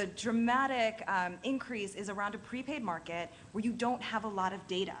dramatic increase is around a prepaid market where you don't have a lot of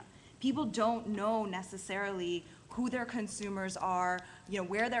data. People don't know necessarily who their consumers are,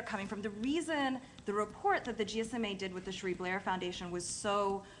 where they're coming from. The reason the report that the GSMA did with the Cherie Blair Foundation was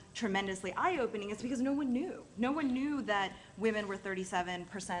so tremendously eye-opening is because no one knew. No one knew that women were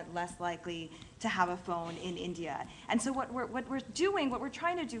 37% less likely to have a phone in India. And so what we're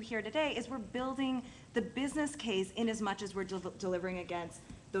trying to do here today is we're building the business case in as much as we're delivering against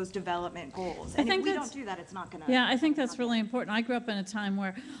those development goals. And if we don't do that, it's not going to. Yeah, I think that's really important. I grew up in a time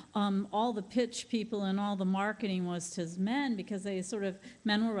where all the pitch people and all the marketing was to men because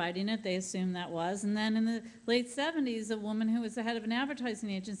men were writing it, they assumed that was. And then in the late 70s, a woman who was the head of an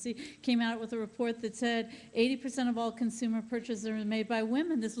advertising agency came out with a report that said 80% of all consumer purchases are made by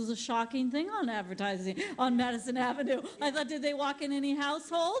women. This was a shocking thing on advertising on Madison Avenue. I thought, did they walk in any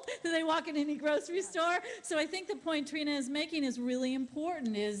household? Did they walk in any grocery store? So I think the point Trina is making is really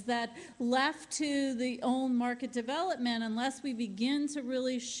important, is that left to the own market development, unless we begin to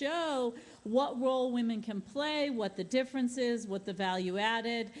really show what role women can play, what the difference is, what the value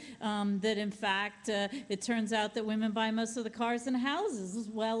added, that in fact it turns out that women buy most of the cars and houses as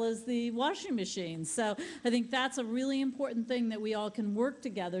well as the washing machines. So I think that's a really important thing that we all can work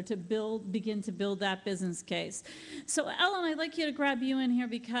together to begin to build that business case. So Ellen, I'd like you to grab you in here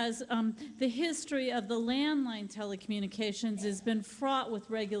because the history of the landline telecommunications has been fraught with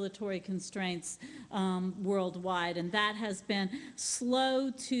regulatory constraints worldwide, and that has been slow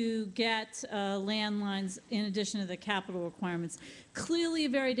to get landlines in addition to the capital requirements. Clearly a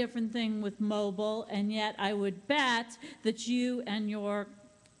very different thing with mobile, and yet I would bet that you and your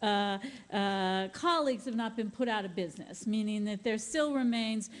colleagues have not been put out of business, meaning that there still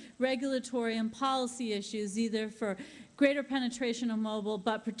remains regulatory and policy issues either for greater penetration of mobile,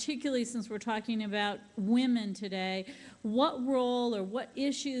 but particularly since we're talking about women today, what role or what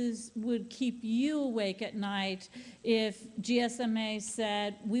issues would keep you awake at night if GSMA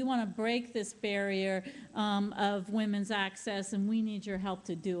said, we want to break this barrier of women's access and we need your help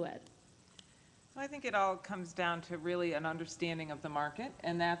to do it? I think it all comes down to really an understanding of the market,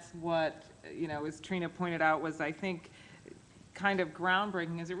 and that's what, as Trina pointed out, was, I think, kind of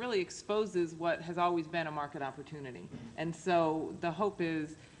groundbreaking, is it really exposes what has always been a market opportunity. And so the hope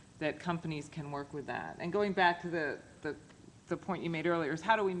is that companies can work with that. And going back to the point you made earlier, is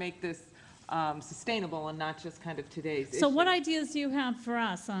how do we make this sustainable and not just kind of today's issue? So what ideas do you have for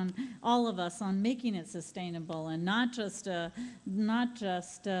us, on all of us, on making it sustainable and not just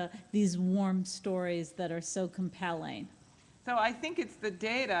these warm stories that are so compelling? So I think it's the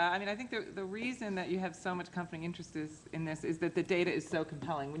data. I mean, I think the reason that you have so much company interest in this is that the data is so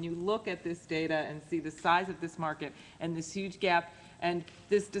compelling. When you look at this data and see the size of this market and this huge gap, and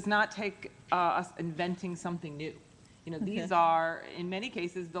this does not take us inventing something new. You know, these are, in many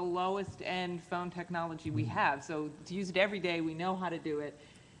cases, the lowest end phone technology we have. So to use it every day, we know how to do it.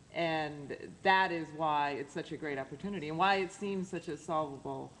 And that is why it's such a great opportunity and why it seems such a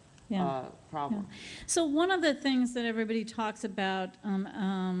solvable problem. Yeah. So one of the things that everybody talks about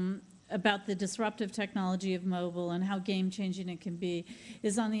the disruptive technology of mobile and how game-changing it can be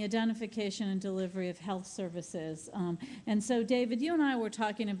is on the identification and delivery of health services. And so, David, you and I were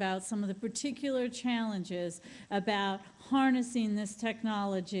talking about some of the particular challenges about harnessing this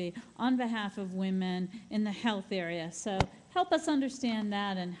technology on behalf of women in the health area. So help us understand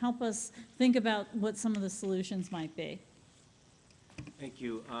that and help us think about what some of the solutions might be. Thank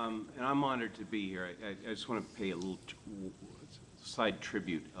you, and I'm honored to be here. I just want to pay a little side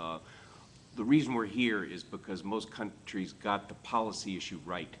tribute. The reason we're here is because most countries got the policy issue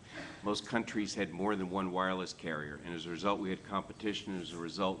right. Most countries had more than one wireless carrier, and as a result we had competition, and as a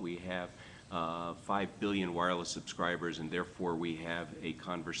result we have 5 billion wireless subscribers, and therefore we have a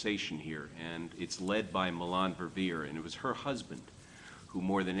conversation here. And it's led by Milan Verveer, and it was her husband who,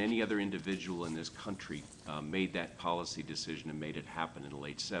 more than any other individual in this country, made that policy decision and made it happen in the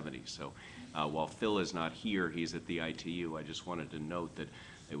late 70s. So while Phil is not here, he's at the ITU, I just wanted to note that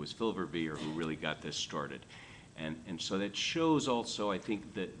it was Phil Verveer who really got this started. And so that shows also, I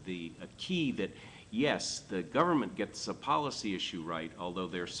think, that a key that, yes, the government gets a policy issue right, although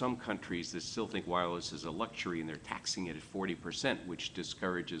there are some countries that still think wireless is a luxury and they're taxing it at 40%, which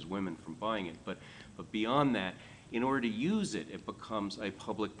discourages women from buying it. But beyond that, in order to use it, it becomes a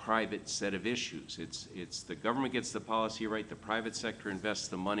public-private set of issues. It's the government gets the policy right, the private sector invests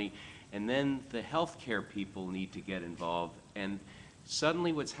the money, and then the healthcare people need to get involved. And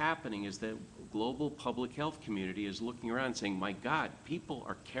suddenly what's happening is that global public health community is looking around and saying, my God, people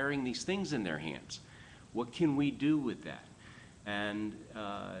are carrying these things in their hands. What can we do with that? And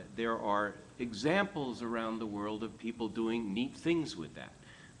there are examples around the world of people doing neat things with that.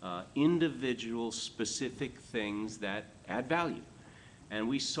 Individual specific things that add value. And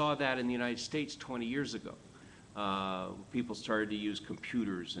we saw that in the United States 20 years ago. People started to use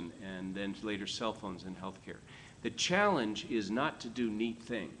computers and then later cell phones in healthcare. The challenge is not to do neat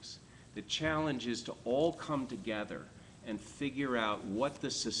things. The challenge is to all come together and figure out what the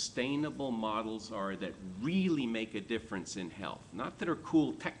sustainable models are that really make a difference in health. Not that are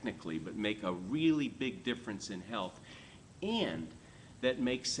cool technically, but make a really big difference in health, and that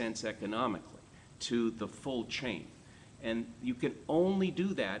makes sense economically to the full chain. And you can only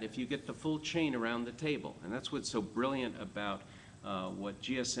do that if you get the full chain around the table. And that's what's so brilliant about what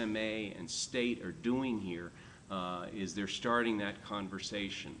GSMA and state are doing here, is they're starting that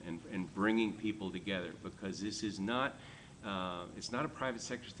conversation and bringing people together, because this is not, it's not a private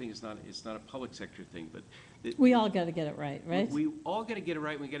sector thing, it's not a public sector thing, but we all got to get it right, right? We all got to get it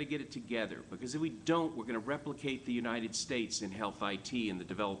right, and we got to get it together, because if we don't, we're going to replicate the United States in health IT in the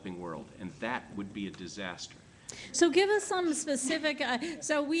developing world, and that would be a disaster. So give us some specific,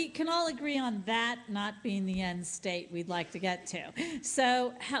 so we can all agree on that not being the end state we'd like to get to.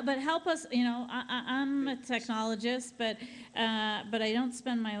 So, but help us, you know, I'm a technologist, but I don't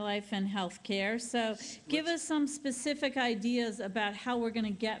spend my life in healthcare. So give us some specific ideas about how we're going to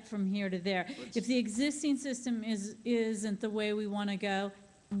get from here to there. If the existing system isn't the way we want to go,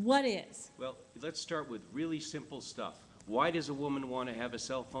 what is? Well, let's start with really simple stuff. Why does a woman want to have a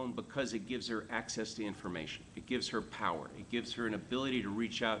cell phone? Because it gives her access to information. It gives her power. It gives her an ability to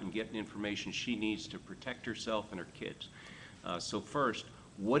reach out and get information she needs to protect herself and her kids. So first,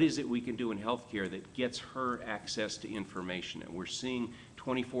 what is it we can do in healthcare that gets her access to information? And we're seeing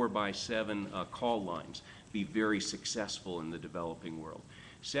 24/7 call lines be very successful in the developing world.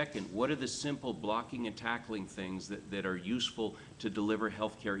 Second, what are the simple blocking and tackling things that are useful to deliver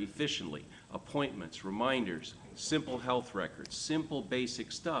healthcare efficiently? Appointments, reminders, simple health records, simple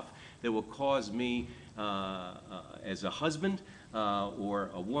basic stuff that will cause me as a husband or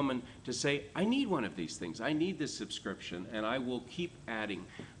a woman to say, I need one of these things, I need this subscription, and I will keep adding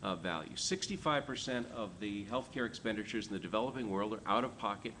value. 65% of the healthcare expenditures in the developing world are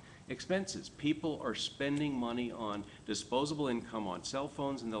out-of-pocket expenses. People are spending money on disposable income on cell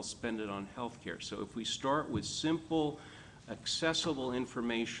phones, and they'll spend it on healthcare. So if we start with simple, accessible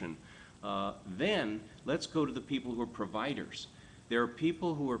information, then let's go to the people who are providers. There are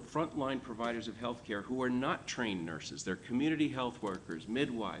people who are frontline providers of healthcare who are not trained nurses. They're community health workers,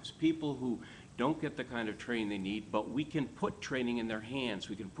 midwives, people who don't get the kind of training they need, but we can put training in their hands.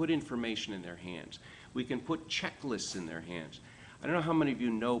 We can put information in their hands. We can put checklists in their hands. I don't know how many of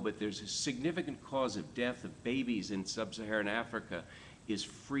you know, but there's a significant cause of death of babies in sub-Saharan Africa is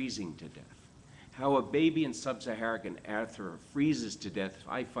freezing to death. How a baby in sub-Saharan Africa freezes to death,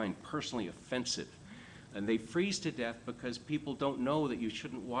 I find personally offensive. And they freeze to death because people don't know that you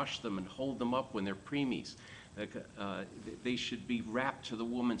shouldn't wash them and hold them up when they're preemies. They should be wrapped to the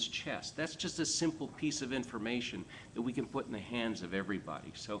woman's chest. That's just a simple piece of information that we can put in the hands of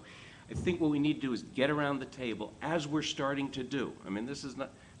everybody. So I think what we need to do is get around the table, as we're starting to do. I mean, this is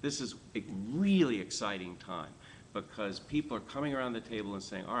a really exciting time because people are coming around the table and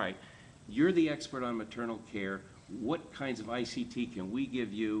saying, all right, you're the expert on maternal care. What kinds of ICT can we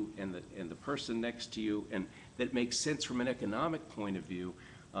give you and the person next to you, and that makes sense from an economic point of view,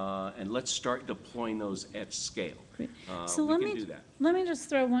 and let's start deploying those at scale. So we can do that. Let me just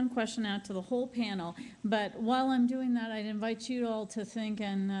throw one question out to the whole panel, but while I'm doing that, I'd invite you all to think,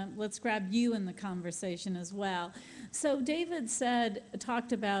 and let's grab you in the conversation as well. So David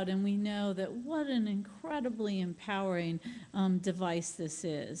talked about, and we know that what an incredibly empowering device this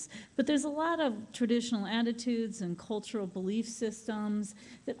is. But there's a lot of traditional attitudes and cultural belief systems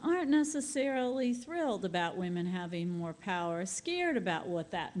that aren't necessarily thrilled about women having more power, scared about what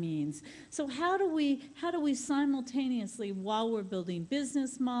that means. So how do we simultaneously, while we're building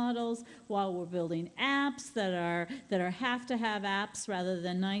business models, while we're building apps that are have-to-have apps rather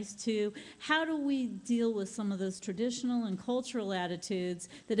than nice to, how do we deal with some of those traditional and cultural attitudes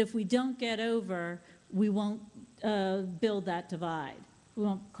that if we don't get over, we won't build that divide, we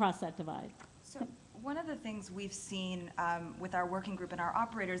won't cross that divide? So one of the things we've seen with our working group and our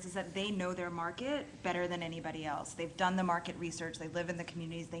operators is that they know their market better than anybody else. They've done the market research, they live in the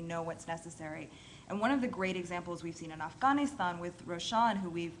communities, they know what's necessary. And one of the great examples we've seen in Afghanistan with Roshan, who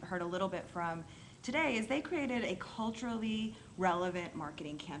we've heard a little bit from today, is they created a culturally relevant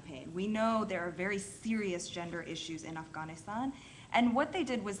marketing campaign. We know there are very serious gender issues in Afghanistan. And what they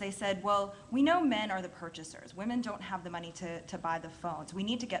did was they said, well, we know men are the purchasers. Women don't have the money to buy the phones. We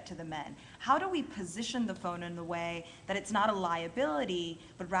need to get to the men. How do we position the phone in the way that it's not a liability,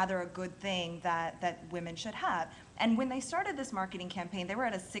 but rather a good thing that women should have? And when they started this marketing campaign, they were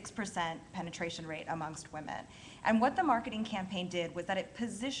at a 6% penetration rate amongst women. And what the marketing campaign did was that it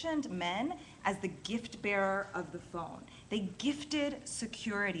positioned men as the gift bearer of the phone. They gifted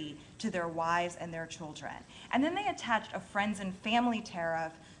security to their wives and their children. And then they attached a friends and family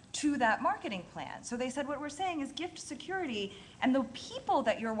tariff to that marketing plan. So they said, what we're saying is gift security, and the people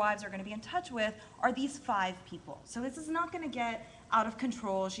that your wives are going to be in touch with are these 5 people. So this is not going to get out of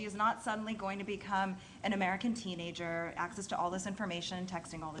control. She is not suddenly going to become an American teenager, access to all this information,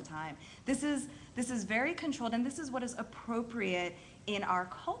 texting all the time. This is very controlled, and this is what is appropriate in our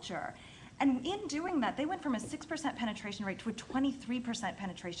culture. And in doing that, they went from a 6% penetration rate to a 23%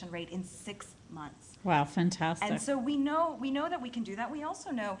 penetration rate in 6 months. Wow, fantastic. And so we know that we can do that. We also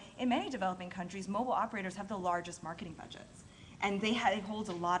know in many developing countries, mobile operators have the largest marketing budgets, and they hold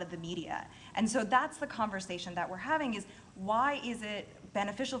a lot of the media. And so that's the conversation that we're having, is why is it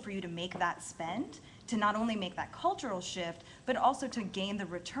beneficial for you to make that spend, to not only make that cultural shift, but also to gain the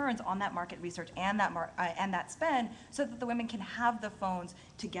returns on that market research and that spend, so that the women can have the phones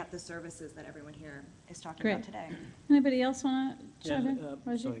to get the services that everyone here is talking about today. Anybody else want to chime in?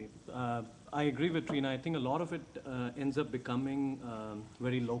 Rajiv? Sorry. I agree with Trina. I think a lot of it ends up becoming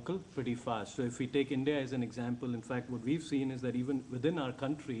very local pretty fast. So if we take India as an example, in fact, what we've seen is that even within our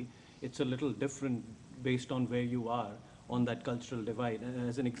country, it's a little different based on where you are on that cultural divide.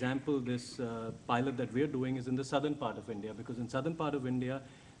 As an example, this pilot that we're doing is in the southern part of India, because in southern part of India,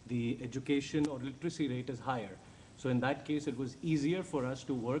 the education or literacy rate is higher. So in that case, it was easier for us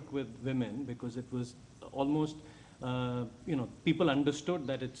to work with women, because it was almost, people understood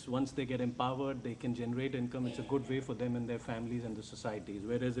that it's once they get empowered, they can generate income. It's a good way for them and their families and the societies.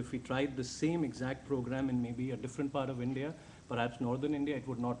 Whereas if we tried the same exact program in maybe a different part of India, perhaps northern India, it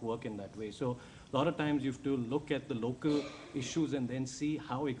would not work in that way. So a lot of times you have to look at the local issues and then see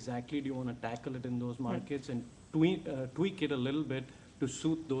how exactly do you want to tackle it in those markets, and tweak it a little bit to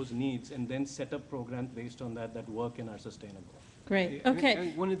suit those needs, and then set up programs based on that work and are sustainable. Great. Okay.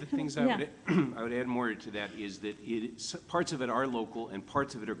 And one of the things I would add more to that is that parts of it are local and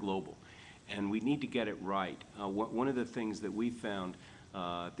parts of it are global, and we need to get it right. One of the things that we found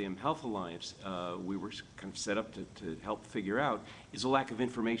the mHealth Alliance, we were kind of set up to help figure out, is a lack of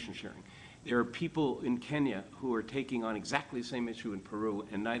information sharing. There are people in Kenya who are taking on exactly the same issue in Peru,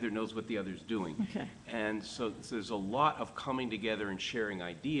 and neither knows what the other's doing. Okay. And so there's a lot of coming together and sharing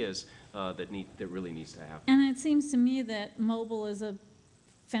ideas that really needs to happen. And it seems to me that mobile is a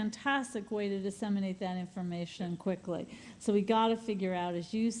fantastic way to disseminate that information quickly. So we got to figure out,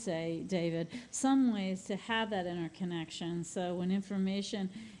 as you say, David, some ways to have that interconnection. So when information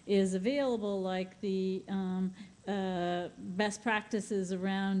is available, like the best practices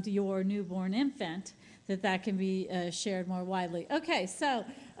around your newborn infant, that can be shared more widely. Okay, so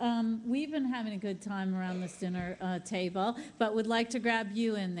we've been having a good time around this dinner table, but would like to grab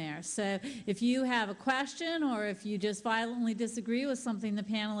you in there. So if you have a question or if you just violently disagree with something the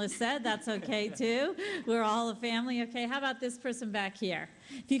panelists said, that's okay too. We're all a family. Okay, how about this person back here?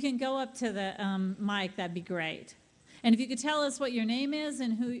 If you can go up to the mic, that'd be great. And if you could tell us what your name is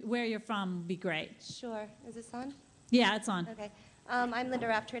and where you're from, would be great. Sure. Is this on? Yeah, it's on. Okay. I'm Linda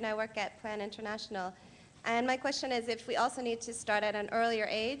Rafter, and I work at Plan International. And my question is if we also need to start at an earlier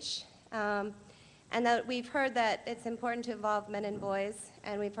age, and that we've heard that it's important to involve men and boys,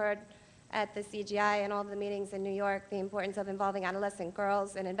 and we've heard at the CGI and all the meetings in New York the importance of involving adolescent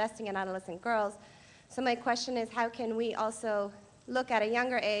girls and investing in adolescent girls. So my question is, how can we also look at a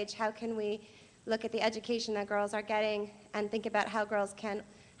younger age? How can we look at the education that girls are getting and think about how girls can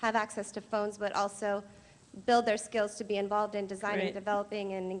have access to phones, but also build their skills to be involved in designing, Great.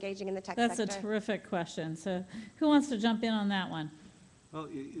 developing, and engaging in the tech That's sector? a terrific question. So who wants to jump in on that one? Well,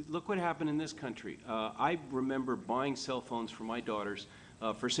 look what happened in this country. I remember buying cell phones for my daughters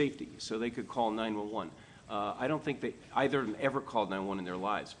for safety, so they could call 911. I don't think either of them ever called 911 in their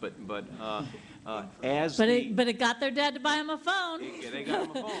lives, but it got their dad to buy them a phone. They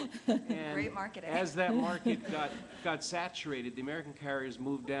got them a phone. And Great marketing. as that market got saturated, the American carriers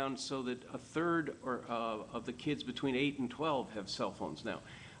moved down so that a third of the kids between 8 and 12 have cell phones now.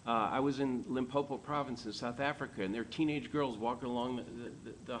 I was in Limpopo province in South Africa, and there are teenage girls walking along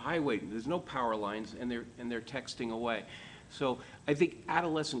the highway. There's no power lines, and they're texting away. So I think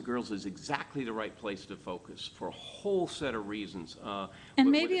adolescent girls is exactly the right place to focus for a whole set of reasons. And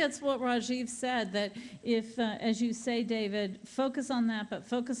maybe it's what Rajiv said, that if, as you say, David, focus on that, but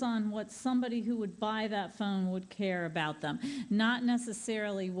focus on what somebody who would buy that phone would care about them. Not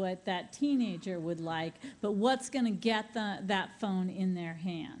necessarily what that teenager would like, but what's going to get that phone in their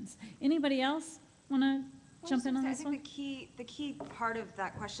hands. Anybody else want to jump in on this one? I think the key part of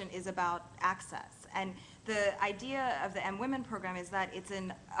that question is about access. And the idea of the mWomen program is that it's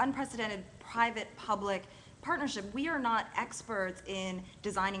an unprecedented private-public partnership. We are not experts in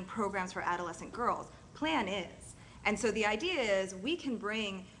designing programs for adolescent girls. Plan is. And so the idea is we can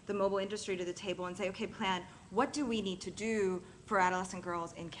bring the mobile industry to the table and say, okay, Plan, what do we need to do for adolescent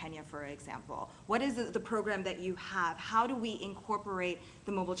girls in Kenya, for example? What is the program that you have? How do we incorporate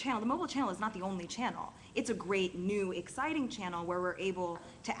the mobile channel? The mobile channel is not the only channel. It's a great, new, exciting channel where we're able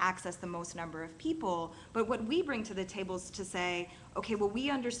to access the most number of people. But what we bring to the table is to say, okay, well, we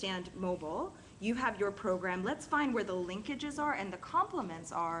understand mobile. You have your program. Let's find where the linkages are and the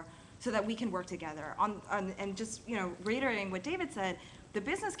complements are so that we can work together. And just, reiterating what David said, the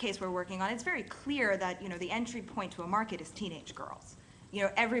business case we're working on, it's very clear that, the entry point to a market is teenage girls.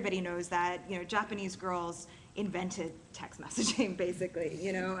 Everybody knows that, Japanese girls invented text messaging, basically,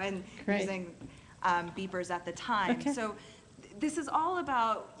 and Great. using beepers at the time. Okay. So this is all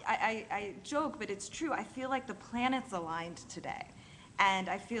about, I joke, but it's true. I feel like the planet's aligned today. And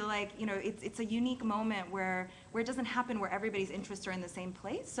I feel like, it's a unique moment where it doesn't happen where everybody's interests are in the same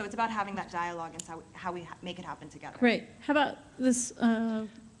place. So it's about having that dialogue and how we make it happen together. Great. How about this?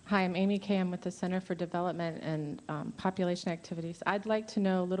 Hi, I'm Amy Kay. I'm with the Center for Development and Population Activities. I'd like to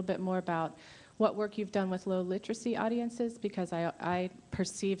know a little bit more about what work you've done with low literacy audiences, because I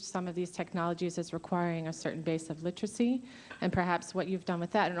perceived some of these technologies as requiring a certain base of literacy, and perhaps what you've done with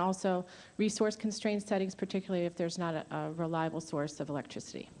that, and also resource-constrained settings, particularly if there's not a reliable source of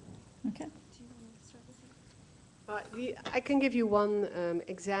electricity. Okay. I can give you one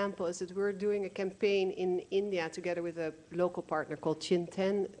example, is that we're doing a campaign in India together with a local partner called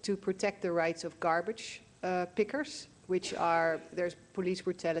Chinten to protect the rights of garbage pickers, which there's police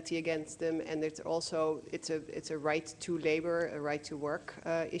brutality against them, and it's also, it's a right to labor, a right to work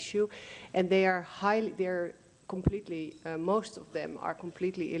issue. And they're completely, most of them are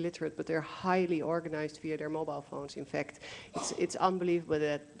completely illiterate, but they're highly organized via their mobile phones. In fact, it's unbelievable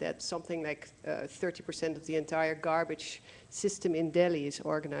that something like 30% of the entire garbage system in Delhi is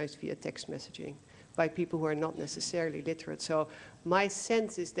organized via text messaging by people who are not necessarily literate. So my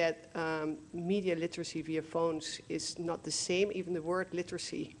sense is that media literacy via phones is not the same. Even the word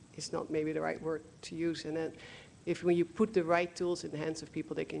literacy is not maybe the right word to use. And then when you put the right tools in the hands of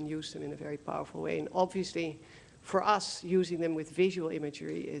people, they can use them in a very powerful way. And obviously, for us, using them with visual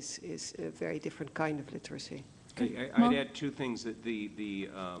imagery is a very different kind of literacy. I'd add two things. That the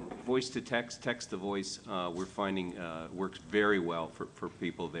voice to text, text to voice, we're finding works very well for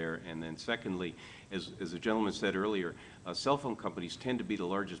people there. And then secondly, as the gentleman said earlier, cell phone companies tend to be the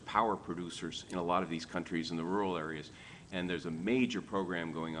largest power producers in a lot of these countries in the rural areas. And there's a major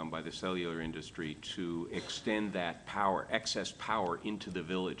program going on by the cellular industry to extend that power, excess power, into the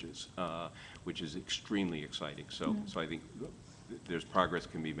villages, which is extremely exciting. So I think there's progress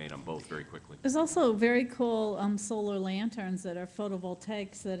can be made on both very quickly. There's also very cool solar lanterns that are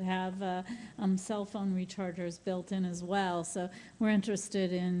photovoltaics that have cell phone rechargers built in as well. So we're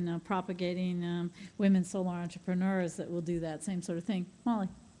interested in propagating women solar entrepreneurs that will do that same sort of thing. Molly.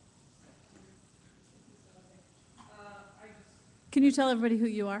 Can you tell everybody who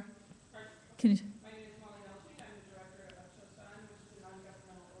you are? Can you?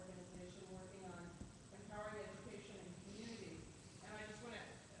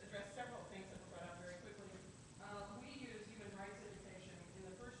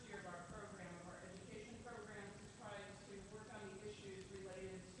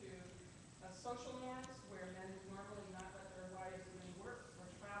 Social norms where men would normally not let their wives even work or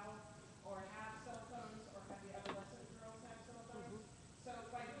travel or have cell phones or have the adolescent girls have cell phones. So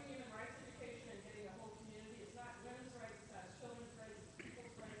by doing human rights education and getting a whole community, it's not women's rights, it's not children's rights, it's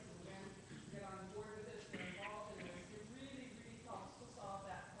people's rights, and men get on board with this, they're involved in this. It really, really helps to solve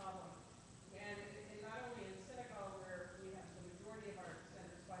that problem. And not only in Senegal, where we have the majority of our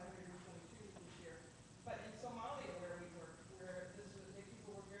centers, 522 this year, but in Somalia, where we work, where this was,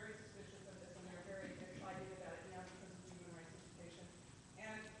 people were very suspicious of this, and they're very excited about it now because of human rights education.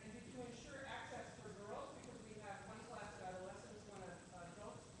 And to ensure access for girls, because we have one class of adolescents, one of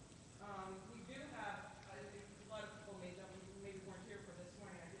adults, we do have, a lot of people maybe weren't here for this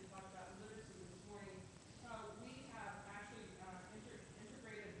morning, I did talk about literacy this morning. We have actually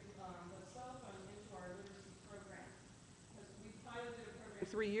integrated the cell phone into our literacy program. We piloted a program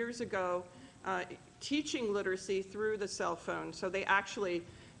 3 years ago teaching literacy through the cell phone. So they actually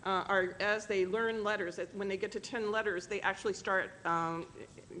as they learn letters, when they get to 10 letters, they actually start,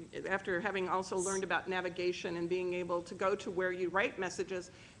 after having also learned about navigation and being able to go to where you write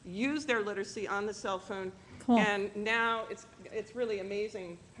messages, use their literacy on the cell phone. Cool. And now it's really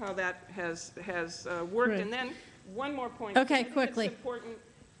amazing how that has worked. Great. And then one more point. Okay, I think quickly. It's important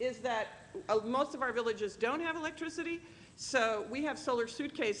is that most of our villages don't have electricity. So we have solar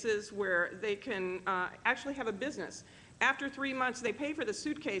suitcases where they can actually have a business. After 3 months, they pay for the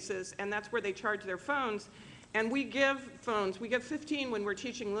suitcases, and that's where they charge their phones. And we give phones, we give 15 when we're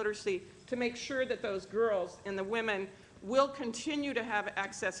teaching literacy to make sure that those girls and the women will continue to have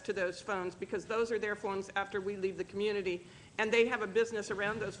access to those phones, because those are their phones after we leave the community. And they have a business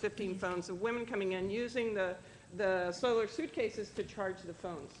around those 15 phones of women coming in using the solar suitcases to charge the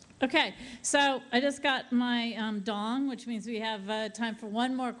phones. Okay, so I just got my dong, which means we have time for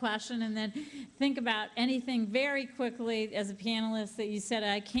one more question, and then think about anything very quickly as a panelist that you said.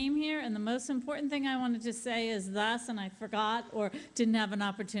 I came here, and the most important thing I wanted to say is thus, and I forgot or didn't have an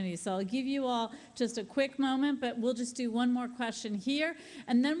opportunity. So I'll give you all just a quick moment, but we'll just do one more question here,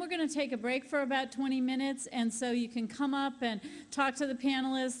 and then we're going to take a break for about 20 minutes, and so you can come up and talk to the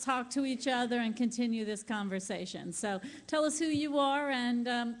panelists, talk to each other, and continue this conversation. So tell us who you are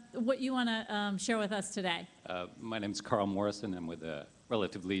and what you want to share with us today. My name is Carl Morrison. I'm with a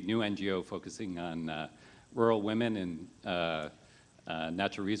relatively new NGO focusing on rural women in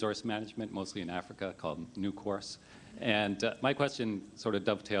natural resource management, mostly in Africa, called New Course. And my question sort of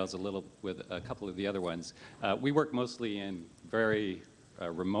dovetails a little with a couple of the other ones. We work mostly in very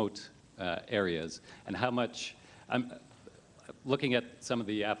remote areas, and how much, I'm looking at some of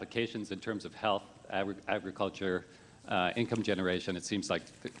the applications in terms of health, agriculture, income generation. It seems like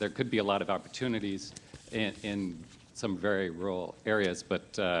there could be a lot of opportunities in some very rural areas,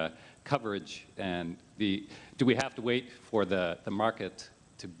 but coverage and do we have to wait for the market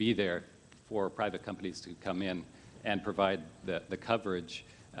to be there for private companies to come in and provide the coverage,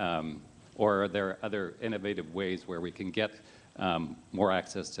 or are there other innovative ways where we can get more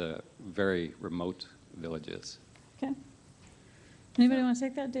access to very remote villages? Okay. Anybody want to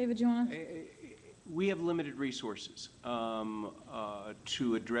take that? David, you want to? We have limited resources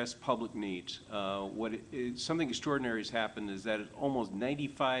to address public needs. Something extraordinary has happened is that almost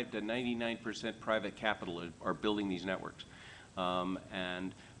 95 to 99% private capital are building these networks.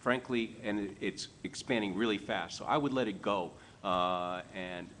 And frankly, it's expanding really fast. So I would let it go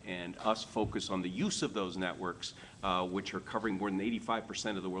and us focus on the use of those networks, which are covering more than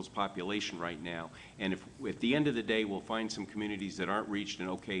 85% of the world's population right now. And if at the end of the day we'll find some communities that aren't reached, and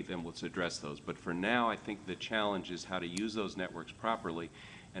okay, then let's address those. But for now, I think the challenge is how to use those networks properly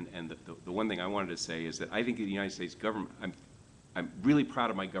And the one thing I wanted to say is that I think the United States government, I'm really proud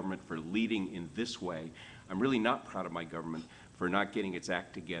of my government for leading in this way. I'm really not proud of my government for not getting its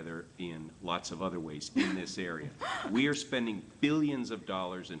act together in lots of other ways in this area. We are spending billions of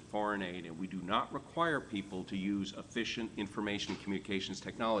dollars in foreign aid, and we do not require people to use efficient information communications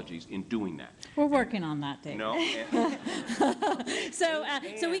technologies in doing that. We're working on that, David. No.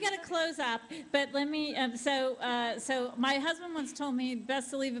 So we got to close up, but let me. So my husband once told me best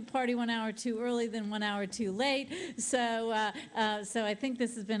to leave a party 1 hour too early than 1 hour too late. So I think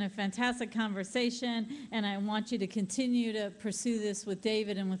this has been a fantastic conversation, and I want you to continue to pursue this with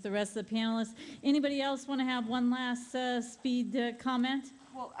David and with the rest of the panelists. Anybody else want to have one last speed comment?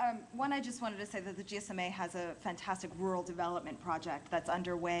 Well, one, I just wanted to say that the GSMA has a fantastic rural development project that's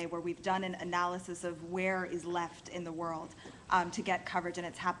underway where we've done an analysis of where is left in the world to get coverage, and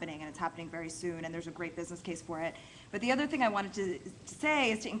it's happening very soon, and there's a great business case for it. But the other thing I wanted to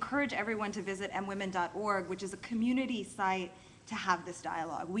say is to encourage everyone to visit mWomen.org, which is a community site to have this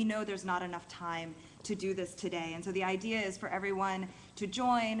dialogue. We know there's not enough time to do this today, and so the idea is for everyone to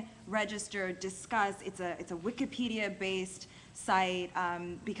join, register, discuss. It's a Wikipedia-based site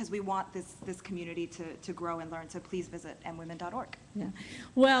because we want this community to grow and learn. So please visit mWomen.org. Yeah.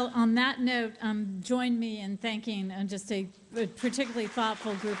 Well, on that note, join me in thanking just a particularly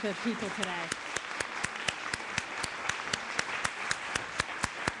thoughtful group of people today.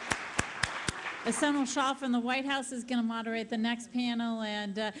 Sonal Shah from the White House is going to moderate the next panel,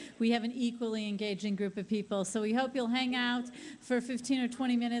 and we have an equally engaging group of people. So we hope you'll hang out for 15 or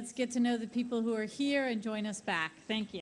 20 minutes, get to know the people who are here, and join us back. Thank you.